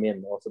hadn't come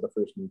in. Also, the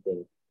first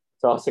meeting,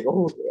 so I was like,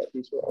 "Oh, okay, at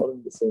least we're all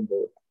in the same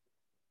boat."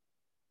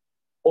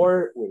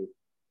 Or wait,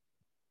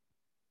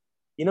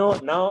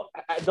 Now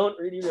I don't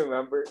really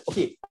remember.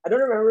 Okay, I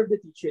don't remember if the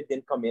teacher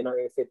didn't come in or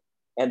if it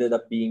ended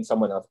up being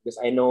someone else because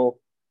I know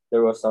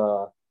there was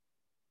a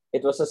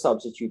it was a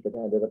substitute that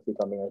ended up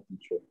becoming our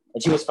teacher,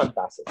 and she was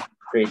fantastic,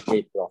 great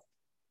prof.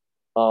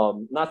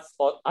 Not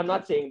I'm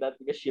not saying that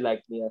because she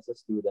liked me as a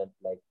student,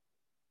 like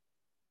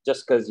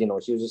just because she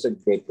was just a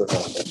great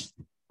professor.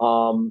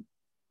 Um,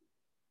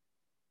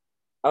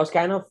 I was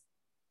kind of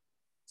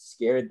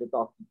scared to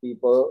talk to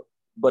people,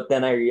 but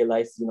then I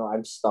realized,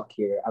 I'm stuck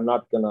here. I'm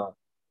not gonna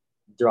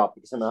drop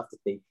because I'm gonna have to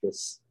take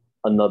this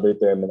another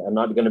term, and I'm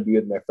not gonna be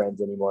with my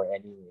friends anymore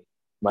anyway.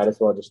 Might as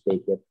well just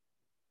take it.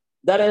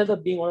 That ended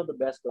up being one of the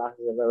best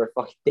classes I've ever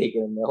fucking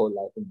taken in my whole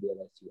life in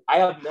BLSU. I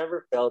have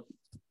never felt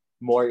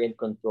more in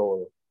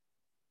control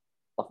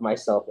of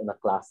myself in a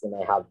class than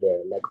I have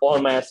there. Like all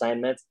my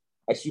assignments,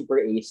 I super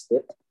aced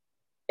it,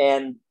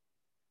 and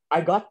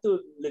I got to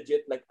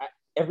legit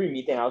every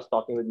meeting I was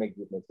talking with my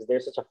group mates because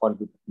they're such a fun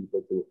group of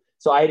people too.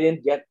 So I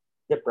didn't get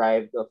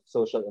deprived of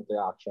social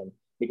interaction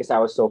because I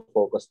was so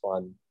focused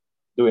on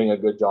doing a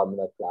good job in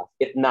that class.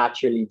 It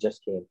naturally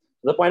just came.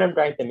 The point I'm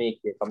trying to make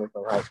here, coming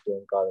from high school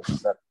and college,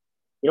 is that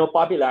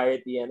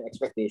popularity and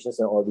expectations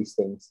and all these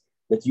things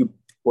that you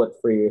put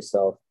for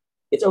yourself.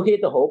 It's okay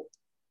to hope,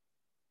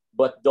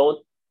 but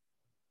don't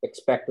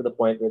expect to the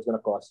point where it's gonna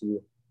cause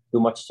you too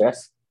much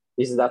stress.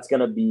 Because that's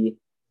gonna be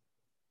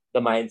the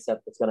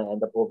mindset that's gonna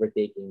end up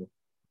overtaking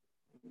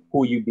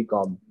who you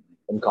become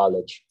in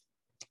college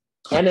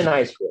and in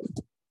high school.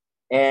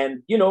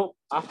 And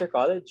after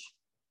college,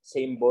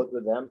 same boat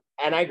with them.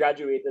 And I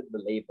graduated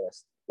the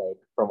latest, like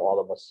from all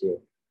of us here.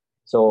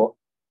 So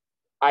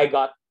I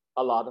got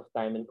a lot of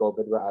time in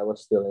COVID where I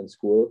was still in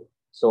school.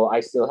 So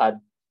I still had,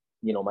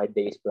 my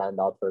days planned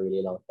out for a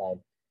really long time.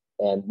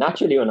 And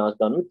naturally, when I was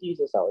done with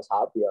thesis, I was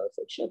happy. I was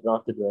like, shit, I don't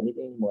have to do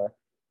anything anymore.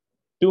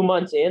 2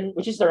 months in,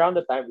 which is around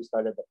the time we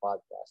started the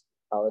podcast,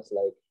 I was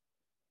like,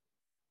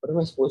 what am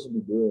I supposed to be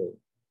doing?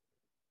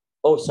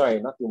 Oh, sorry,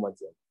 not 2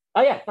 months in.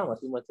 Oh yeah, 2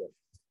 months in.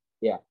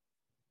 Yeah.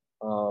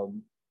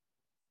 Um,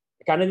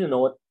 I kind of didn't know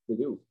what to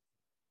do,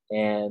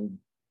 and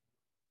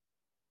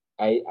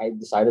I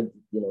decided,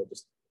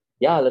 just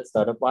let's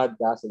start a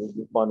podcast. It'll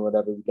be fun,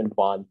 whatever. We can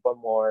bond for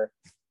more.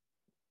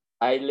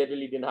 I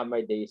literally didn't have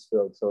my days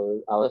filled,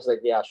 so I was like,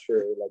 yeah,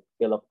 sure, like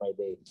fill up my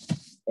day.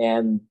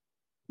 And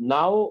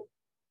now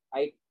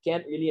I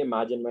can't really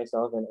imagine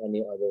myself in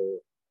any other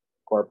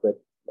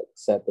corporate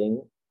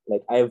setting.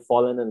 Like I've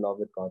fallen in love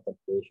with content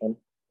creation.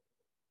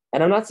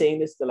 And I'm not saying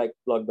this to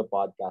plug the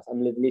podcast.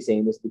 I'm literally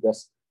saying this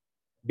because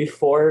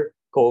before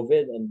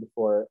COVID and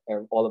before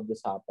all of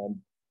this happened,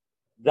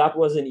 that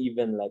wasn't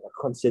even like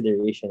a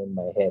consideration in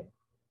my head.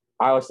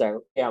 I was like,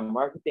 okay, I'm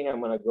marketing.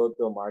 I'm gonna go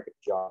to a market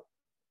job.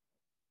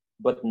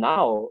 But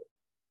now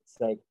it's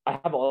like I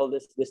have all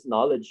this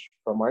knowledge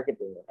from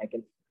marketing. I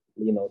can,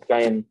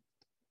 try and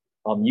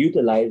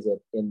utilize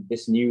it in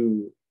this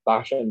new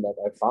passion that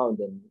I found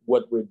in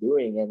what we're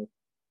doing. And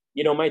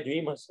my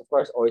dream has, of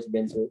course, always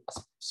been to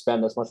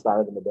spend as much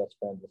time with my best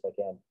friends as I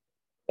can.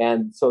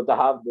 And so to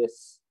have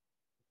this,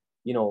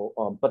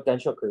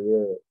 potential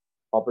career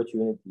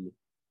opportunity,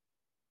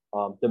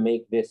 to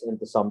make this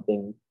into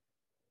something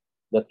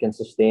that can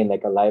sustain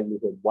like a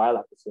livelihood while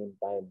at the same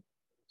time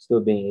still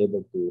being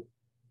able to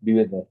be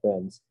with my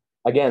friends.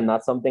 Again,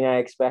 not something I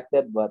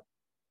expected, but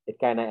it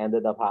kind of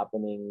ended up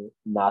happening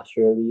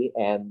naturally.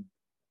 And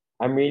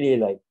I'm really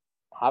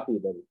happy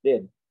that it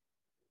did.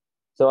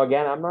 So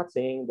again, I'm not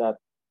saying that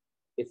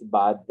it's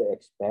bad to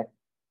expect.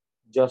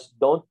 Just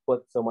don't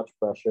put so much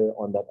pressure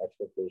on that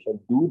expectation.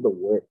 Do the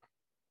work.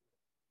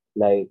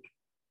 Like,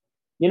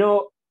 you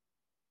know,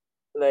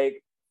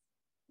 like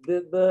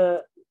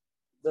the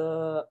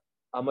the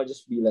I'm gonna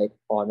just be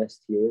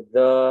honest here.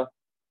 The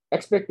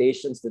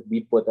expectations that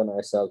we put on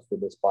ourselves for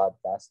this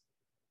podcast,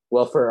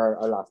 well, for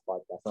our last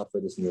podcast, not for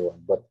this new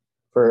one, but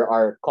for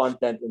our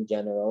content in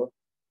general,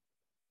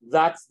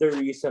 that's the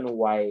reason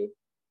why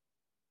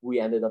we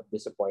ended up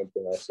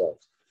disappointing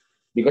ourselves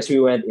because we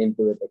went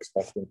into it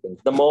expecting things.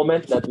 The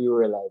moment that we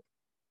were like,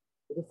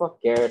 who the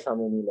fuck cares how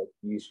many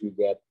views we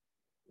get?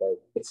 Like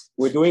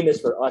we're doing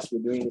this for us. We're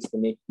doing this to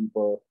make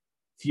people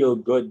feel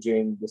good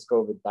during this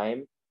COVID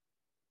time.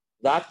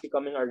 That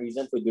becoming our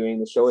reason for doing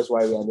the show is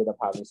why we ended up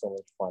having so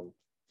much fun.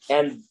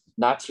 And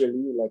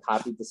naturally,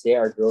 happy to say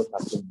our growth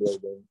has been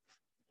building.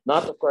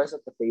 Not of course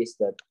at the pace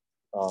that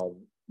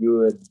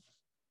you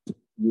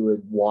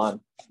would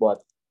want,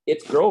 but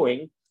it's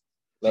growing.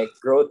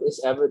 Growth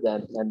is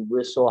evident, and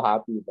we're so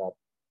happy that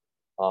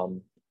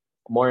um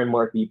more and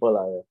more people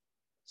are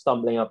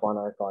stumbling upon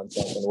our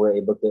content, and we're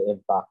able to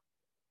impact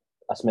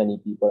as many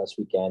people as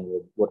we can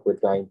with what we're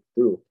trying to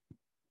do.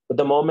 But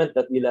the moment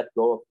that we let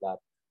go of that,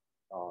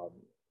 um,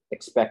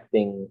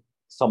 expecting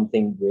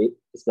something great,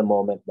 is the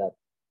moment that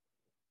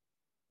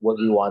what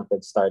we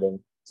wanted started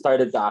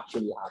to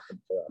actually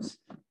happen for us.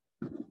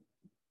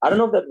 I don't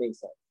know if that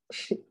makes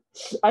sense.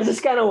 I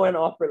just kind of went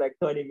off for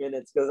 20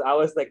 minutes because I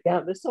was like,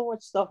 damn, there's so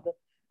much stuff that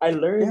I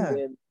learned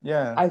in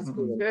Yeah. high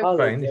school and Yeah, it's college.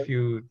 fine if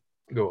you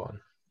go on.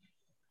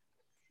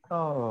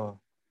 Oh.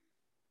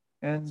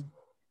 And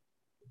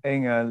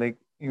Ayun nga, like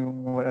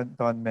yung what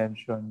Anton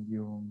mentioned,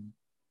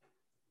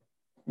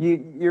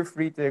 you're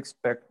free to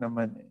expect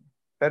naman eh.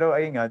 Pero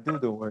ayun nga, do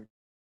the work.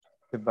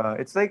 Diba?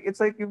 It's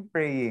like yung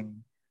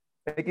praying.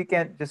 Like you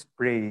can't just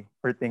pray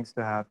for things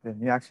to happen.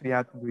 You actually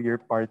have to do your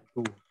part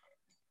too.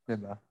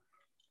 Diba?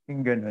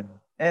 Yung ganun.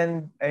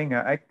 And ayun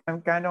nga,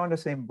 I'm kind of on the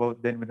same boat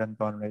din with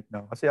Anton right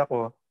now. Kasi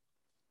ako,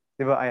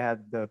 diba, I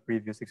had the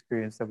previous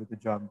experience with the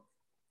job.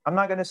 I'm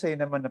not gonna say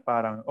naman na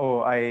parang, oh,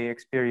 I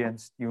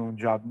experienced yung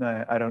job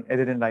na I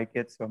didn't like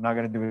it, so I'm not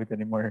gonna do it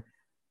anymore.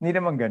 Hindi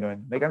naman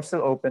ganun. Like, I'm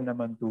still open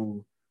naman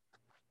to,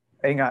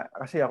 ay nga,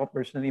 kasi ako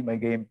personally,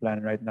 my game plan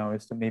right now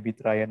is to maybe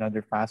try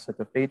another facet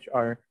of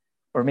HR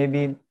or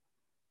maybe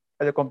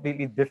a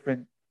completely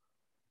different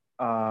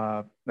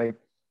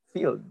like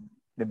field.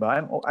 Diba?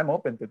 I'm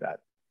open to that.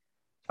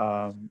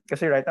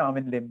 Kasi right now I'm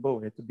in limbo,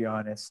 to be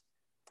honest.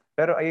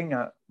 Pero ayun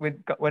nga,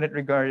 when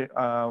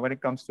it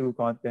comes to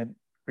content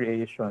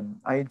creation,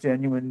 I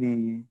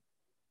genuinely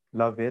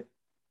love it,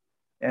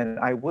 and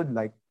I would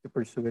like to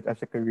pursue it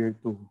as a career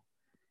too.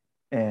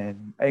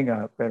 And ayun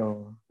nga,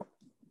 pero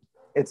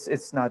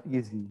it's not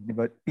easy.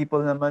 But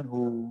people naman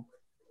who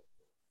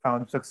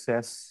found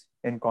success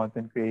in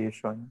content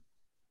creation,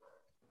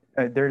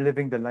 they're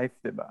living the life,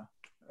 diba?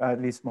 At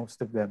least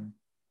most of them.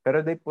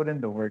 Pero they put in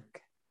the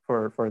work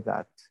for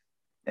that,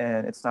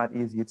 and it's not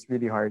easy. It's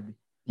really hard.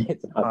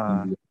 It's not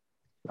Uh, easy.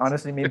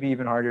 Honestly, maybe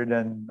even harder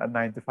than a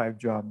 9 to 5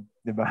 job,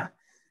 diba?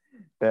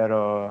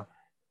 Pero,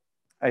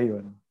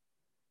 ayun.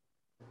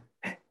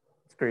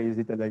 It's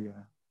crazy talaga.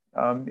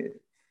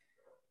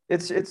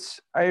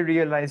 I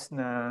realized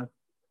na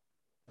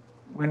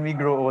when we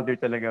grow older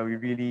talaga, we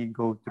really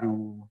go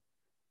through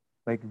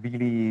like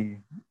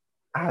really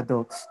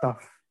adult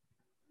stuff.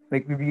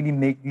 Like we really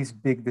make these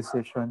big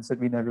decisions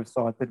that we never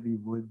thought that we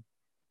would.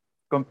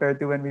 Compared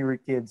to when we were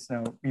kids,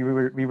 now we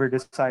were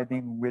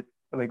deciding with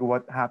like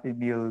what Happy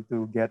Meal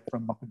to get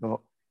from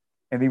McDo,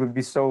 and we would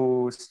be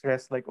so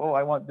stressed, like, oh,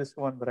 I want this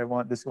one, but I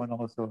want this one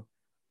also.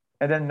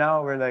 And then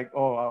now we're like,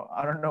 oh,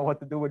 I don't know what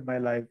to do with my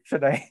life.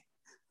 Should I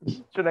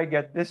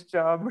get this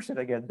job or should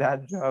I get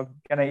that job?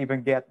 Can I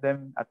even get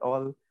them at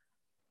all?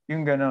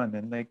 Yung ganon.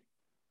 And like,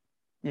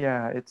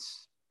 yeah,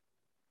 it's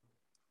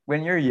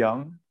when you're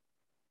young,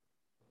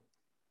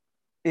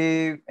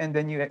 and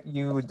then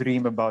you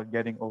dream about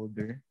getting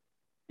older.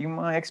 Yung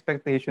mga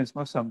expectations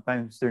mo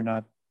sometimes they're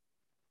not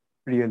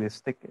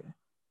realistic. Eh.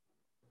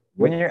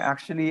 When Yep. you're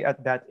actually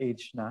at that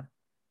age na,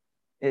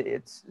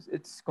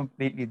 it's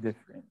completely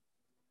different.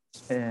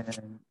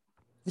 And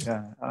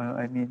yeah,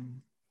 I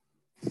mean,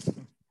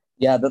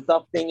 Yeah, the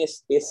tough thing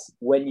is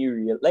when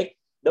you like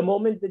the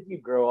moment that you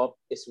grow up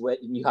is when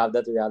you have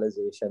that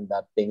realization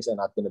that things are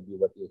not gonna be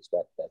what you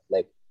expected.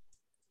 Like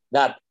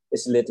that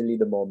is literally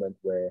the moment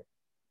where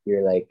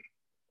you're like,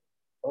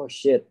 oh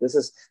shit, this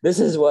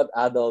is what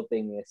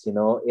adulting is, you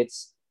know?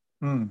 It's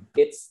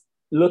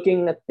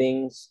looking at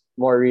things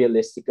more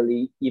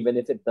realistically, even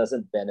if it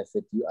doesn't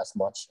benefit you as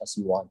much as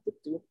you want it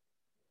to.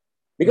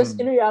 Because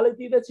in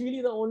reality, that's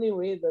really the only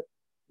way that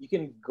you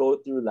can go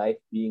through life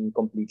being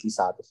completely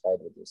satisfied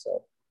with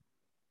yourself.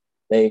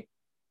 Like,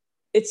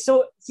 it's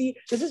so, see,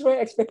 this is where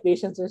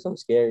expectations are so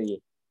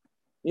scary.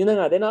 You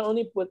know, they not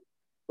only put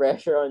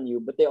pressure on you,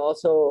 but they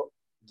also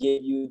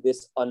give you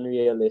this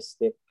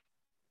unrealistic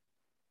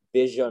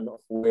vision of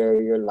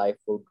where your life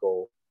will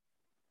go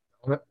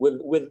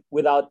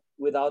without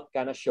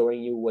kind of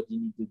showing you what you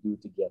need to do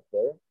to get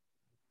there.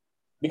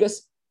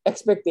 Because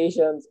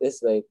expectations is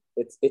like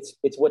it's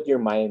what your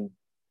mind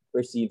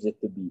perceives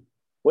it to be.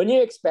 When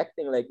you're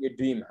expecting like your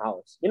dream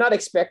house, you're not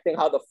expecting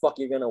how the fuck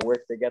you're gonna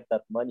work to get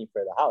that money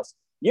for the house.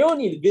 You're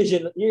only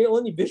visualizing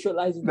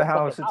the the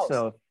house fucking house.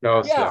 itself.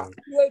 Yeah,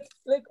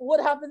 like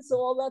what happens to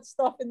all that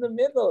stuff in the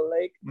middle?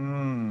 Like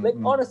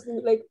honestly,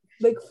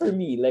 like for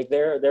me, like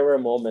there were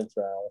moments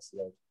where I was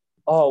like,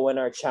 oh, when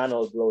our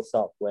channel blows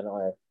up, when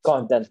our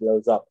content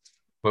blows up.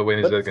 But when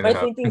is But that gonna my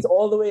happen? thinking's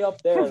all the way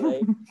up there.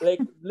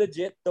 Like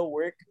legit, the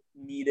work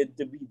needed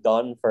to be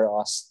done for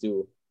us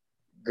to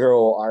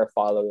grow our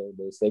following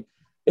base. Like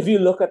if you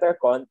look at our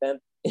content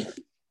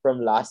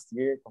from last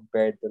year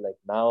compared to like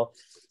now,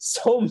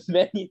 so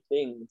many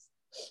things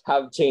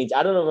have changed.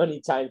 I don't know how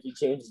many times we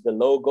changed the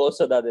logo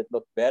so that it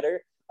looked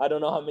better. I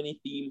don't know how many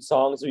theme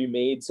songs we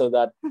made so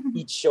that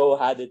each show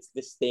had its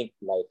distinct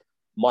like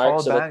mark All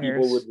so that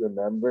people bangers. would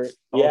remember.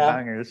 All Yeah.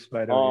 bangers,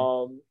 by the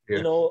way.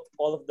 You know,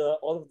 all of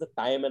the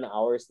time and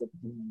hours that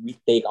we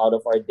take out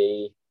of our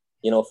day,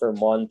 you know, for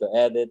Mon to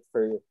edit,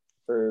 for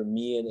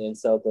me and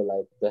Incel to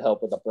like to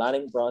help with the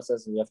planning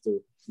process, and you have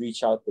to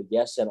reach out to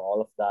guests and all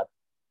of that.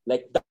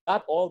 Like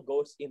that all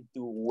goes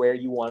into where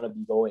you want to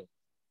be going.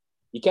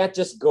 You can't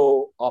just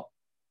go up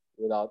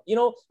without, you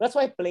know, that's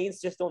why planes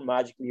just don't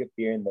magically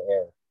appear in the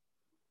air.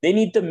 They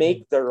need to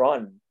make the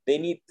run. They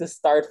need to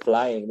start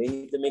flying. They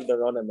need to make the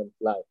run and then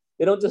fly.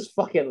 They don't just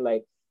fucking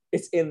like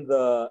it's in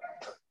the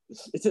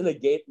it's in the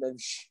gate and then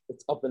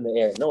it's up in the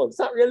air. No, it's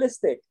not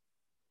realistic.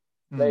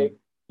 Like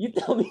you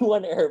tell me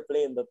one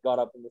airplane that got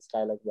up in the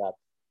sky like that.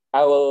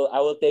 I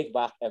will take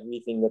back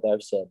everything that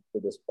I've said to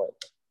this point.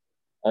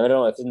 I don't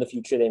know if in the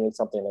future they make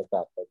something like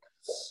that. Like,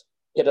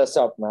 hit us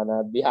up, man.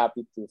 I'd be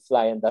happy to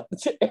fly in that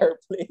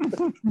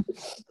airplane.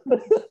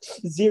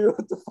 0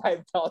 to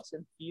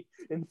 5,000 feet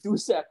in 2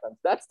 seconds.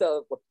 That's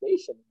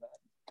teleportation,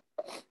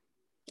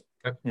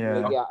 man. Yeah.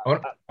 Like, yeah. I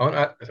want to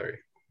add, sorry.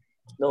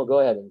 No, go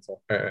ahead, Insa.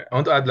 I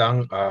want to add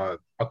lang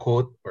a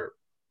quote or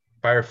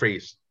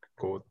paraphrase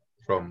quote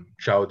from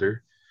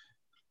Chowder.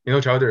 You know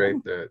Chowder,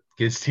 right? The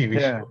kids TV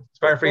Yeah. show. It's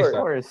paraphrase Of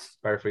lang. course.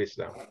 Paraphrase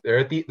lang. There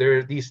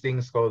are these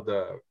things called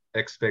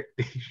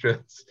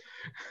expectations.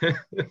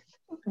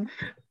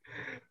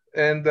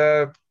 And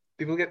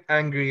people get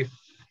angry if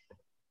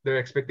their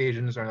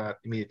expectations are not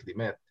immediately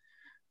met.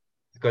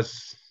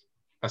 Because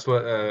as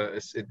well,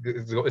 it's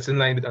in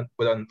line with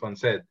what Anton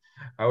said.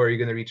 How are you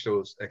gonna reach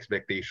those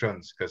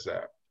expectations? Because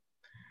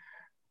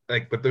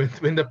but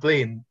when the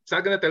plane, it's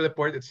not gonna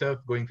teleport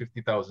itself going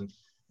 50,000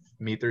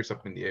 meters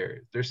up in the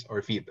air. There's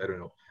or feet, I don't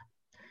know.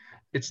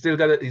 It's still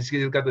got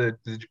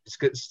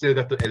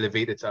to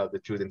elevate its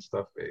altitude and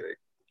stuff, like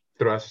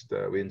thrust,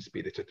 wind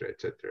speed, etc.,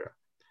 etc.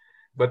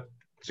 But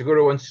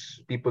siguro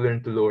once people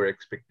learn to lower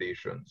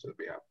expectations, they'll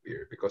be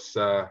happier because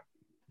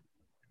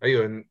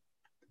ayun,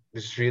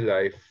 this is real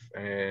life,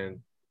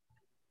 and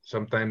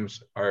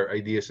sometimes our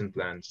ideas and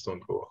plans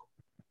don't go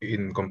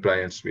in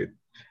compliance with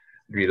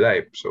real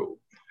life. So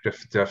you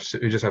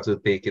just have to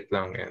take it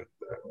lang and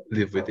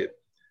live with it.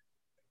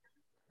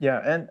 Yeah,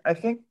 and I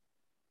think,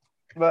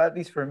 well, at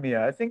least for me,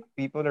 I think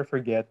people are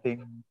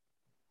forgetting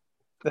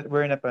that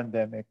we're in a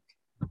pandemic.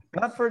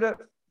 Not for the,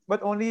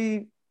 but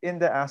only in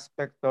the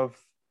aspect of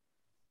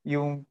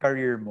yung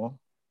career mo,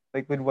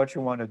 like with what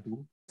you want to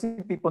do.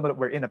 See, people know that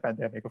we're in a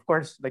pandemic. Of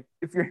course, like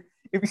if you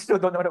still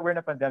don't know that we're in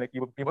a pandemic,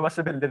 you must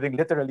have been living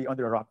literally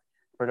under a rock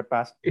for the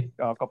past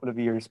couple of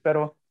years.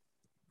 Pero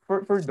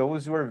for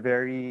those who are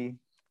very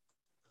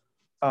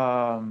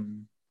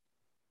um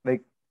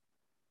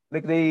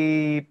like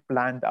they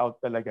planned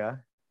out talaga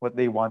what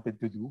they wanted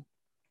to do.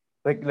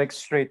 Like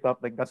straight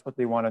up, like that's what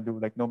they want to do.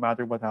 Like no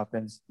matter what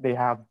happens, they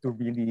have to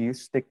really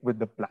stick with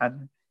the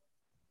plan.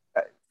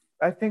 I,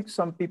 I think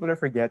some people are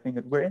forgetting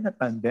that we're in a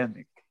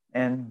pandemic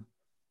and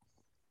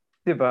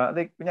diba,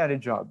 like kunyari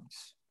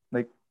jobs,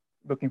 like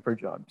looking for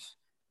jobs.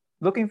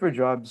 Looking for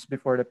jobs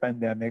before the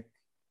pandemic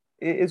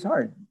is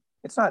hard.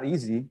 It's not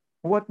easy.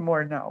 What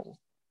more now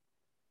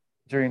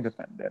during the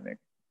pandemic,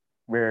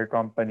 where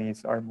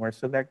companies are more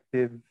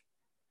selective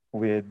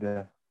with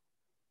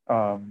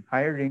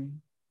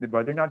hiring,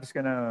 diba? They're not just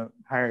gonna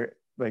hire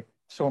like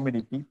so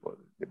many people,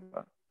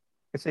 diba?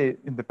 Kasi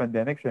in the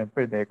pandemic,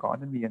 syempre, the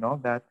economy and all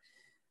that,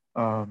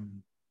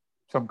 um,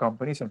 some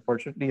companies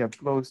unfortunately have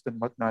closed and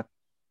whatnot.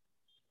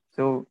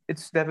 So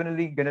it's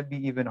definitely gonna be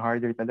even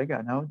harder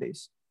talaga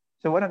nowadays.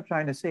 So what I'm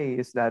trying to say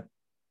is that,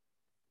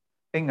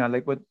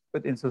 like what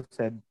Inso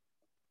said,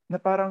 na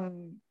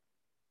parang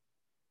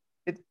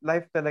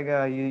life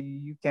talaga,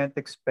 you can't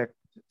expect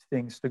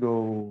things to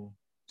go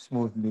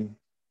smoothly.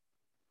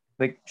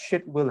 Like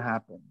shit will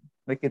happen.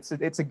 Like it's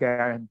a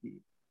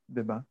guarantee,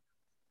 diba?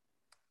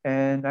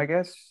 And I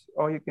guess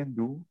all you can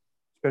do,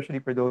 especially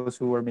for those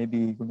who are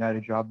maybe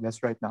kunyari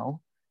jobless right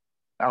now.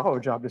 Ako,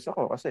 jobless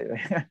ako kasi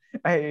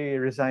I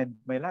resigned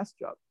my last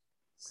job.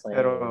 Same.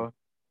 Pero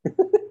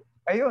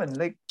ayun,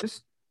 like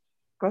just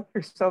cut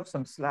yourself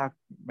some slack,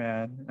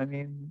 man. I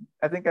mean,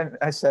 I think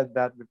I said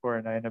that before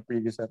in a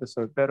previous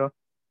episode. Pero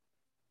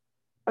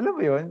alam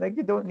mo yun, like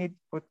you don't need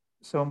to put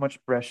so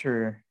much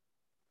pressure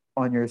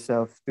on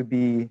yourself to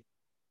be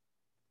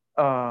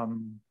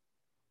um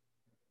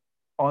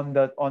on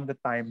the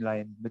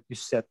timeline that you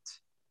set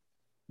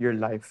your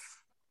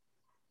life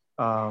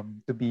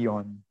to be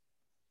on.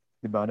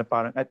 Diba? Na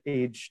parang at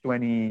age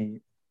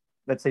 20,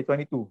 let's say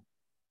 22,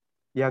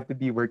 you have to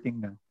be working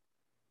na.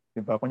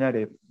 Diba?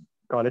 Kunyari,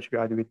 college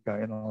graduate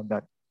ka and all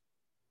that.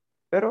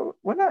 Pero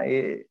wala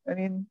eh. I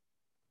mean,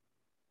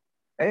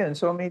 ayun,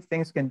 so many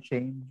things can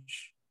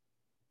change.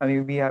 I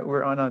mean,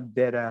 we're on a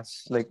dead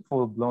ass, like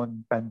full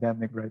blown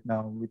pandemic right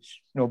now,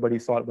 which nobody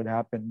thought would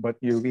happen, but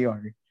here we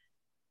are.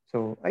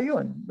 So,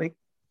 ayun, like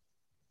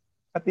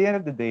at the end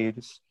of the day,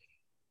 just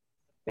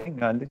let's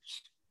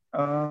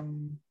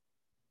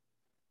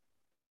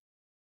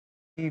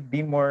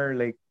be more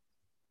like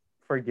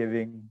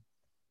forgiving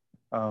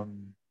to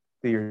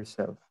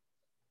yourself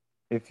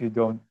if you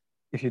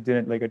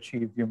didn't like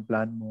achieve yung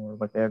plan mo or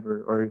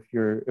whatever, or if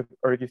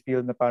you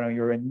feel na parang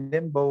you're in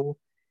limbo,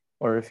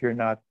 or if you're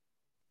not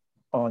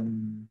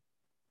on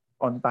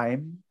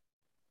time,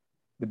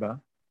 diba?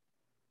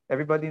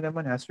 Everybody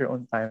naman has their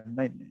own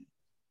timeline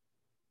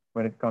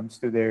when it comes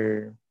to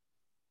their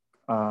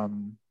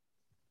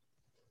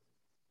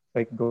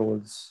like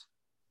goals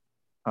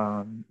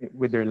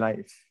with their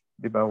life,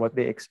 diba? What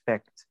they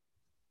expect.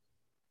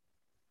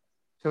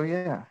 So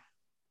yeah,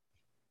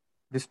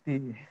 just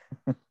be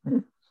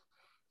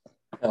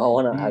I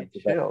want to be add to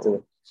that chill.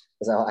 too,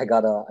 because I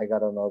got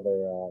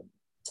another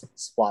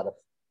spot of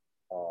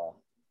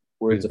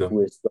words of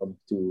wisdom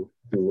to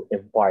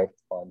impart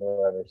on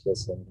whoever's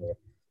listening here.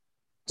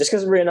 Just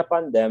because we're in a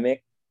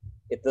pandemic,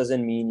 it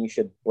doesn't mean you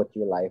should put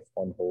your life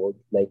on hold.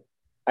 Like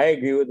I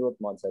agree with what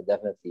Mon said,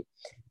 definitely.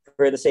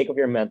 For the sake of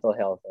your mental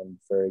health and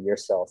for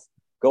yourself,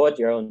 go at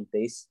your own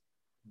pace,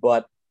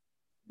 but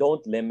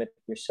don't limit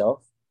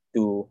yourself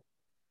to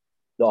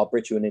the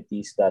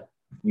opportunities that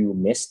you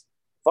missed.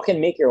 Fucking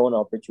make your own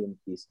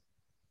opportunities.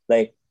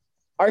 Like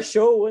our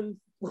show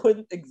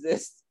wouldn't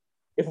exist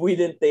if we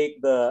didn't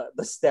take the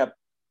step.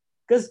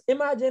 Because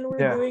imagine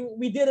Yeah.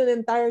 we did an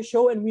entire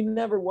show and we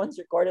never once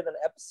recorded an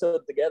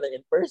episode together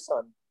in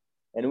person.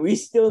 And we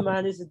still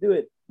managed to do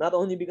it. Not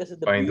only because of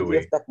the Find a beauty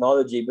of way.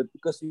 technology, but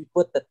because we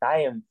put the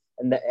time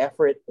and the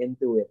effort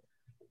into it.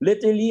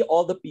 Literally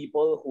all the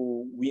people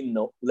who we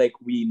know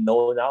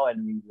now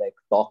and we like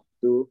talk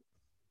to,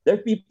 they're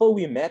people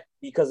we met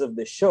because of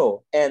the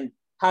show. And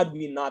had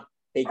we not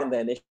taken the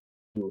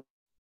initiative to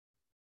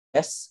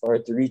yes or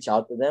to reach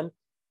out to them,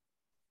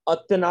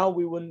 up to now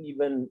we wouldn't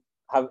even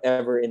have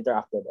ever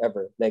interacted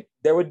ever. Like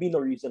there would be no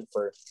reason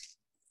for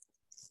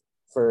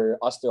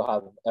us to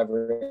have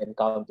ever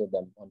encountered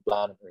them on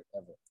planet Earth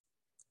ever.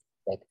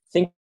 Like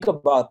think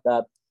about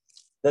that.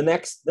 The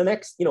next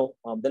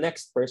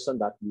person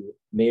that you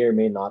may or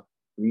may not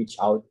reach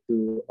out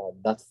to,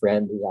 that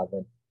friend you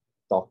haven't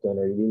talked to in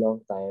a really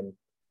long time,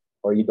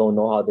 or you don't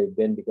know how they've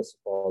been because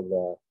of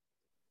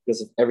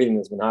everything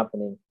that's been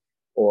happening,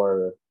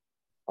 or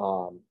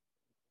um,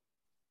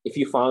 if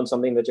you found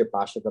something that you're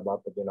passionate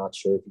about but you're not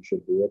sure if you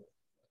should do it,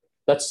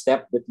 that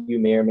step that you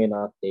may or may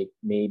not take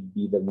may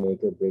be the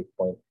make or break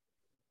point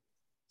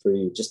for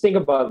you. Just think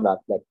about that.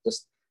 Like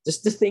just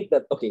to think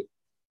that okay,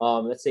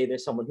 let's say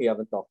there's someone who you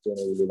haven't talked to in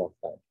a really long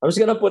time. I'm just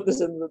gonna put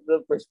this in the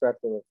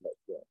perspective of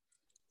like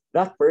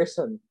that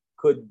person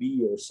could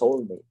be your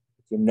soulmate.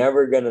 You're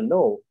never gonna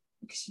know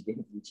because you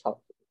didn't reach out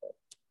to them.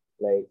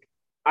 Like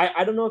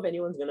I don't know if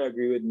anyone's gonna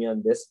agree with me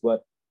on this,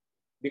 but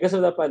because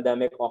of the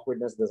pandemic,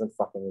 awkwardness doesn't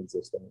fucking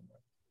exist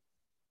anymore.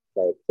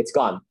 Like it's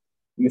gone.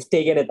 We've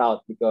taken it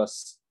out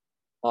because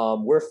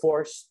we're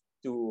forced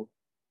to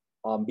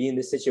be in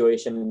this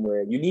situation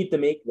where you need to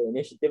make the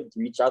initiative to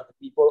reach out to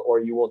people or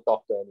you won't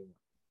talk to anyone.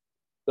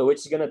 So which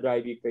is gonna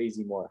drive you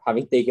crazy more?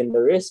 Having taken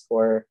the risk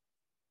or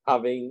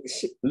having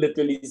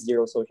literally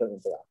zero social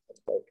interaction?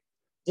 Like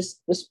just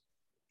just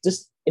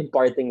just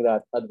imparting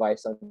that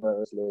advice on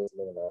whoever's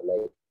listening now.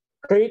 Like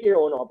create your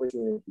own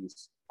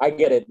opportunities. I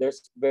get it.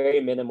 There's very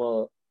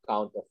minimal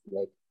count of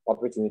like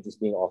opportunities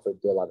being offered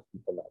to a lot of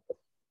people now. But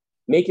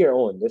make your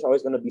own. There's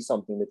always gonna be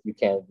something that you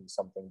can do,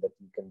 something that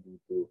you can do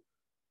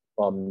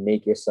to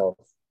make yourself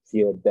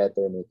feel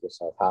better, make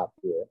yourself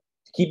happier,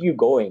 to keep you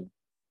going.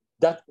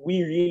 That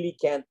we really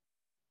can't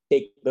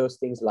take those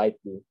things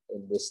lightly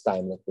in this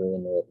time that we're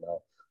in right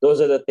now.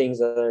 Those are the things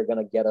that are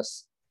gonna get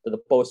us to the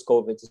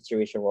post-COVID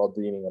situation we're all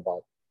dreaming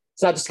about.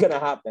 It's not just gonna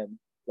happen.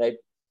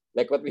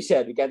 Like what we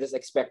said, we can't just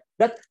expect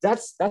that.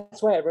 That's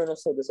why everyone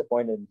was so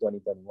disappointed in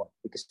 2021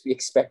 because we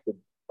expected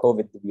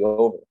COVID to be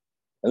over,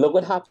 and look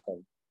what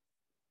happened.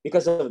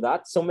 Because of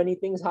that, so many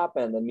things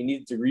happened, and we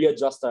needed to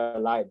readjust our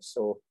lives.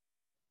 So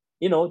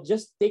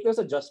just take those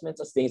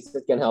adjustments as things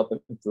that can help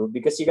improve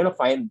because you're gonna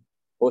find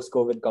post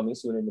COVID coming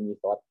sooner than you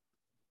thought.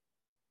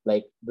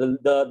 Like the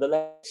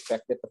less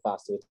expected, the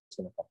faster it's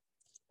gonna come.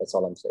 That's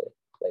all I'm saying.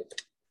 Like,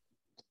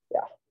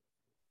 yeah.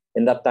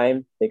 In that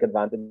time, take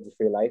advantage of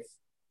your life.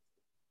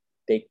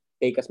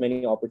 Take as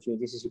many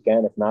opportunities as you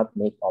can. If not,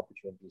 make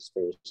opportunities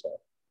for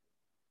yourself.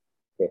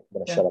 Okay, I'm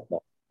gonna shut up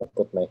now. I'll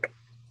put my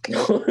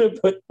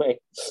put my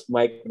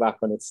mic back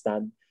on its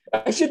stand.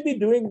 I should be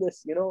doing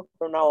this,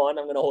 from now on.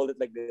 I'm gonna hold it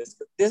like this.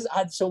 But this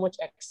adds so much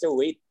extra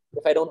weight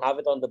if I don't have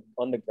it on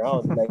the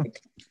ground. Like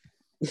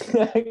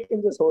I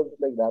can just hold it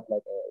like that,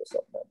 like what's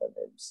up, man?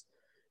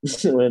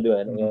 I'm gonna do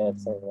anything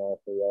else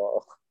for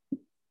y'all.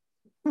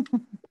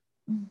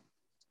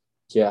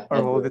 Yeah. Or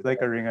hold it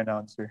like a ring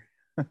announcer.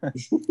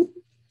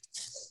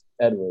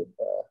 Edward,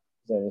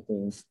 is there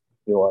anything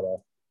you wanna?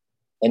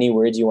 Any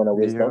words you wanna The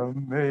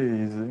wisdom?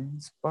 amazing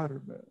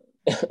Spider-Man.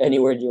 Any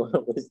word you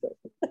wanna wisdom?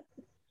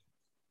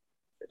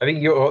 I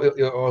think you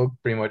all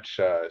pretty much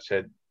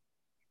said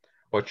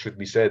what should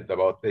be said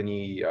about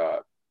any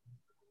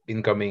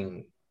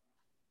incoming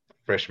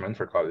freshman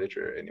for college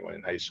or anyone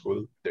in high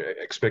school, their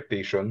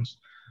expectations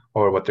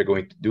or what they're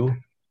going to do.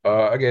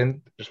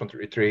 Again, just want to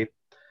reiterate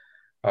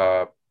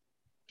uh,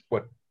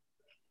 what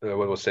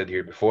was said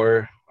here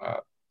before.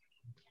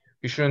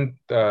 You shouldn't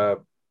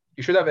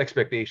you should have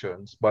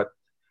expectations, but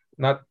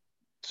not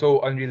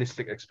so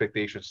unrealistic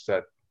expectations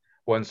that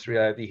once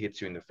reality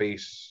hits you in the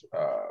face,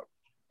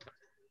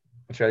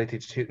 once reality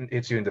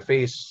hits you in the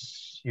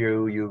face,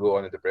 you go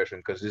on a depression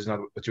because this is not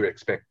what you're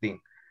expecting.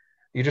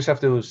 You just have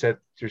to set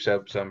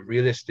yourself some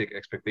realistic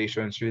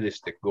expectations,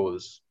 realistic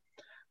goals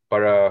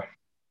para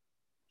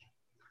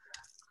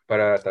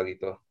tawag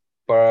ito,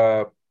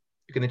 para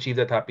you can achieve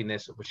that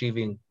happiness of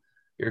achieving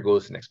your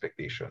goals and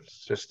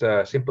expectations. Just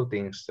simple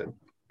things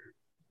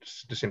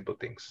just the simple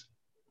things.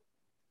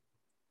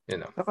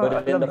 Put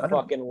it in the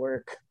fucking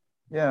work.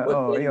 Yeah,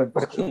 Put in the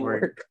put it to fucking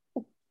work.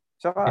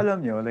 Tsaka alam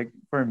nyo, like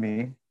for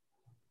me,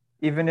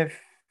 even if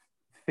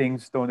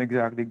things don't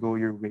exactly go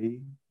your way.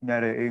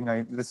 Kunyari,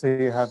 let's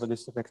say you have a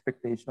list of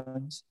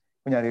expectations.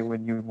 Kunyari,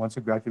 when you once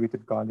you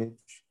graduated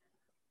college.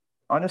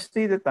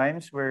 Honestly, the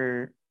times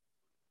where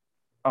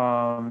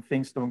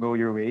things don't go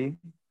your way,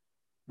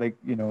 like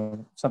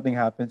something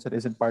happens that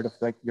isn't part of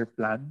like your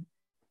plan.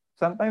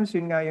 Sometimes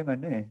yun nga yung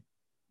ano eh,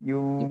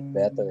 yung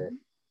Better.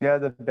 yeah,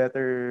 the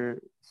better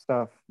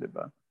stuff,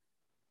 diba?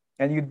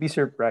 And you'd be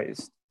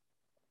surprised,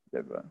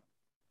 diba?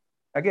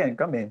 Again,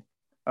 kami,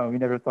 we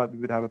never thought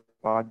we would have a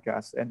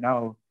podcast, and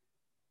now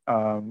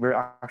we're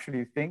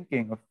actually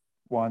thinking of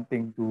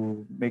wanting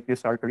to make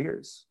this our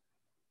careers,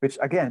 which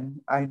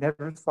again, I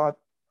never thought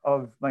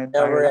of my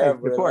entire Never life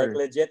ever. before.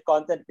 Like legit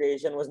content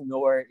creation was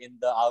nowhere in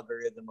the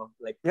algorithm of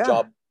like Yeah.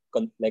 job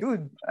like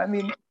Dude, I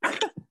mean,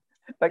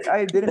 like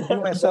I didn't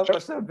view myself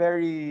as a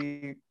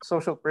very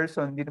social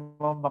person. Hindi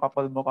naman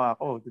makapal mukha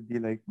ako to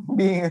be like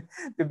being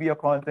to be a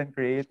content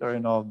creator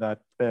and all that.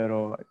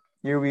 Pero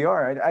here we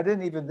are. I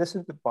didn't even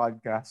listen to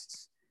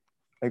podcasts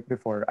like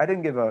before. I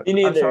didn't give a.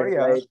 Me I'm neither. sorry,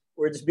 Like,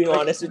 we're just being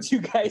Like, honest with you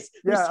guys.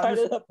 We yeah,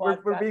 started a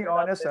podcast. we're being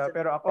not honest, listening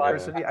pero to ako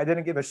personally, I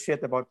didn't give a shit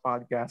about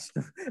podcasts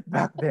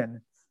back then.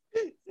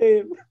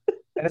 Same.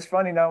 And it's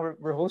funny now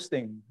we're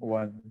hosting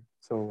one,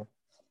 so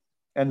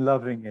and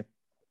loving it.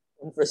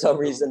 And for some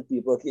reason,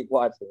 people keep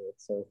watching it.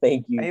 So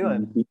thank you, to you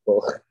Ayun.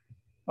 people.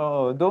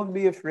 Oh, don't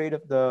be afraid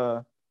of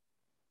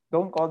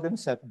don't call them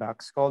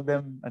setbacks. Call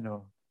them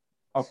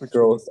opportunities.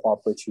 Growth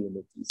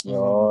opportunities.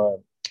 No.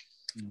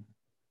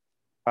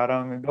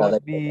 Parang I don't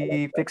like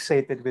be that.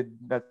 fixated with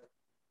that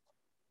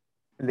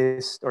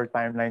list or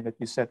timeline that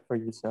you set for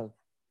yourself.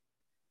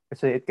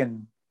 Kasi it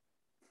can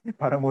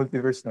parang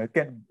multiverse, no?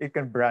 It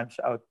can branch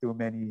out to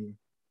many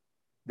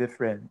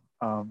different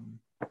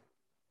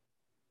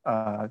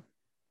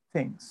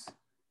things,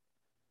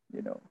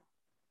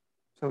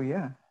 So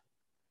yeah.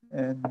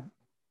 And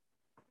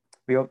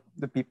we hope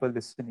the people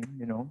listening,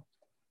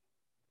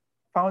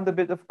 found a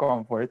bit of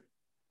comfort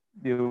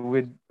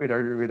with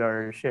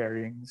our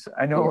sharings.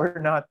 I know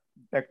we're not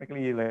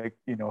technically like,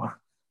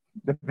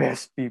 the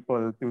best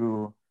people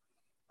to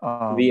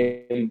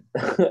Giving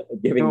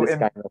this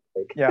kind of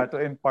like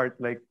to impart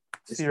like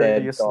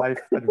Instead serious talk.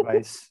 life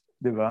advice,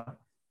 diba?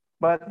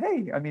 But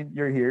hey, I mean,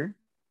 you're here,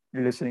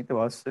 you're listening to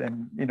us,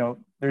 and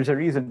there's a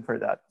reason for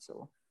that.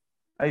 So,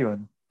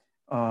 ayun.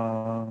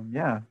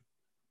 Yeah,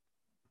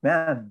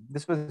 man,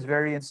 this was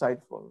very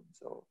insightful.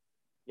 So,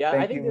 yeah,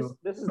 I thank think you.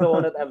 this is the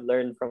one that I've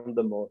learned from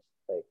the most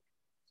like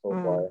so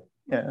far.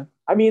 Yeah.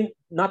 I mean,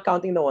 not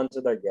counting the ones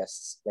with our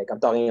guests. Like I'm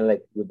talking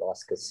like with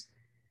us because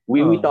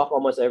we talk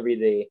almost every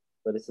day,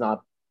 but it's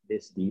not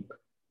this deep.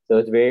 So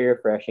it's very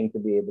refreshing to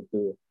be able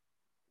to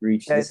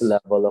reach this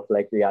level of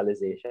like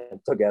realization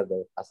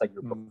together as a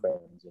group of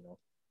friends,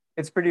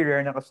 It's pretty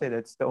rare na kasi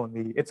it's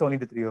only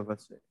the three of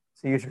us.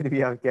 So usually we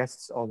have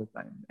guests all the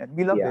time. And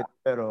we love it,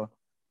 pero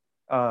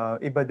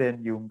iba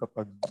din yung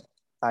kapag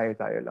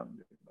tayo lang.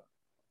 Diba?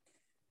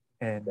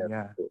 And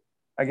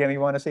again,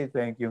 we want to say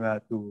thank you nga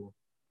to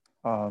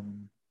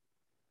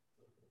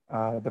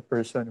the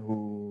person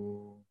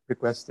who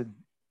requested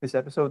this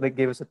episode, like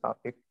gave us a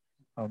topic.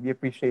 We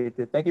appreciate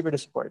it. Thank you for the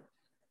support.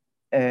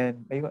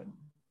 And ayun.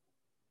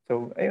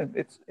 So ayun,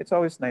 it's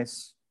always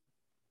nice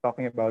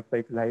talking about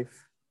like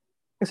life.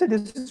 Kasi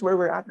this is where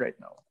we're at right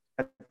now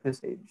at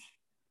this age.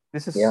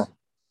 This is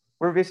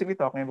we're basically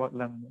talking about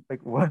lang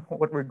like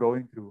what we're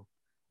going through.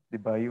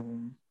 Diba?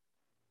 Yung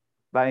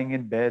lying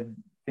in bed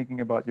thinking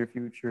about your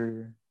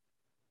future.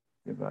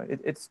 Diba?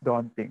 It's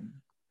daunting.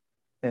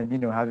 And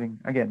having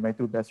again my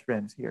two best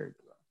friends here.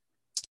 Diba?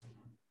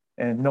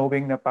 And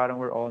knowing na parang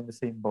we're all in the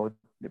same boat,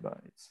 diba?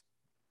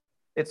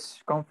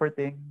 It's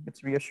comforting,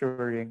 it's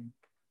reassuring.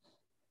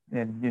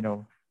 And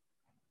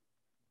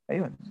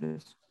ayun,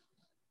 just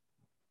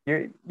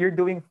you're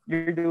doing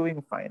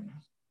fine.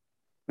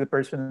 The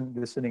person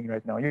listening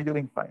right now, you're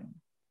doing fine.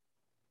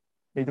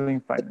 You're doing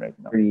fine right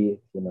now. Breathe,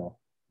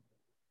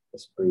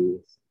 just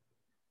breathe.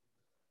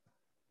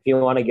 If you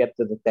want to get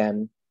to the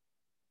 10,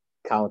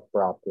 count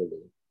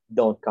properly.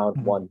 Don't count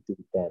 1 to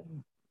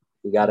 10.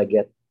 You gotta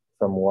get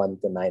from 1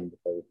 to 9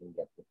 before you can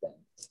get to 10.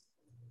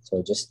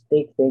 So just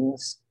take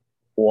things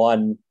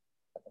 1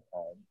 at a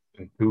time.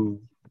 And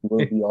 2.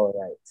 We'll be all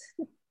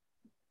right.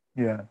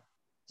 Yeah.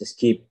 Just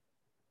keep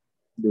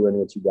doing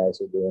what you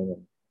guys are doing,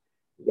 and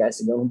you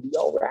guys are gonna be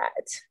all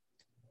right.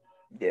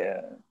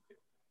 Yeah.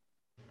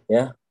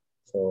 Yeah.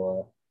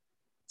 So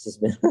this has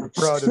been. We're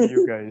proud of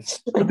you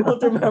guys. I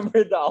don't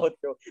remember the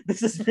outro.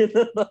 This has been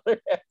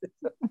another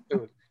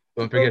episode.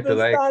 Don't forget to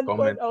like, Standpoint,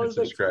 comment, I and was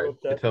like, subscribe.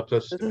 so It helps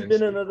us This has immensely.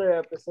 been another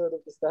episode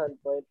of The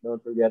Standpoint. Don't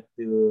forget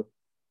to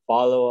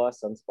follow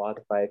us on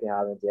Spotify if you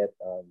haven't yet,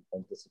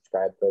 and to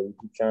subscribe to our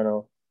YouTube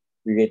channel.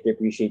 We greatly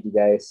appreciate you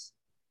guys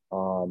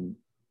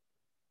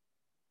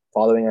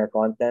following our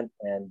content,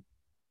 and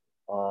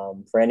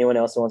for anyone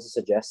else who wants to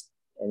suggest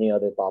any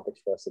other topics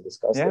for us to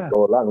discuss, like,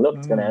 go along. Look,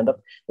 it's gonna end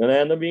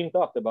up being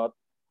talked about.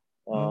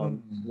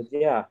 But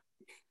yeah,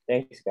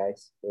 thanks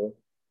guys. So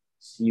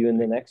see you in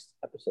the next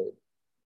episode.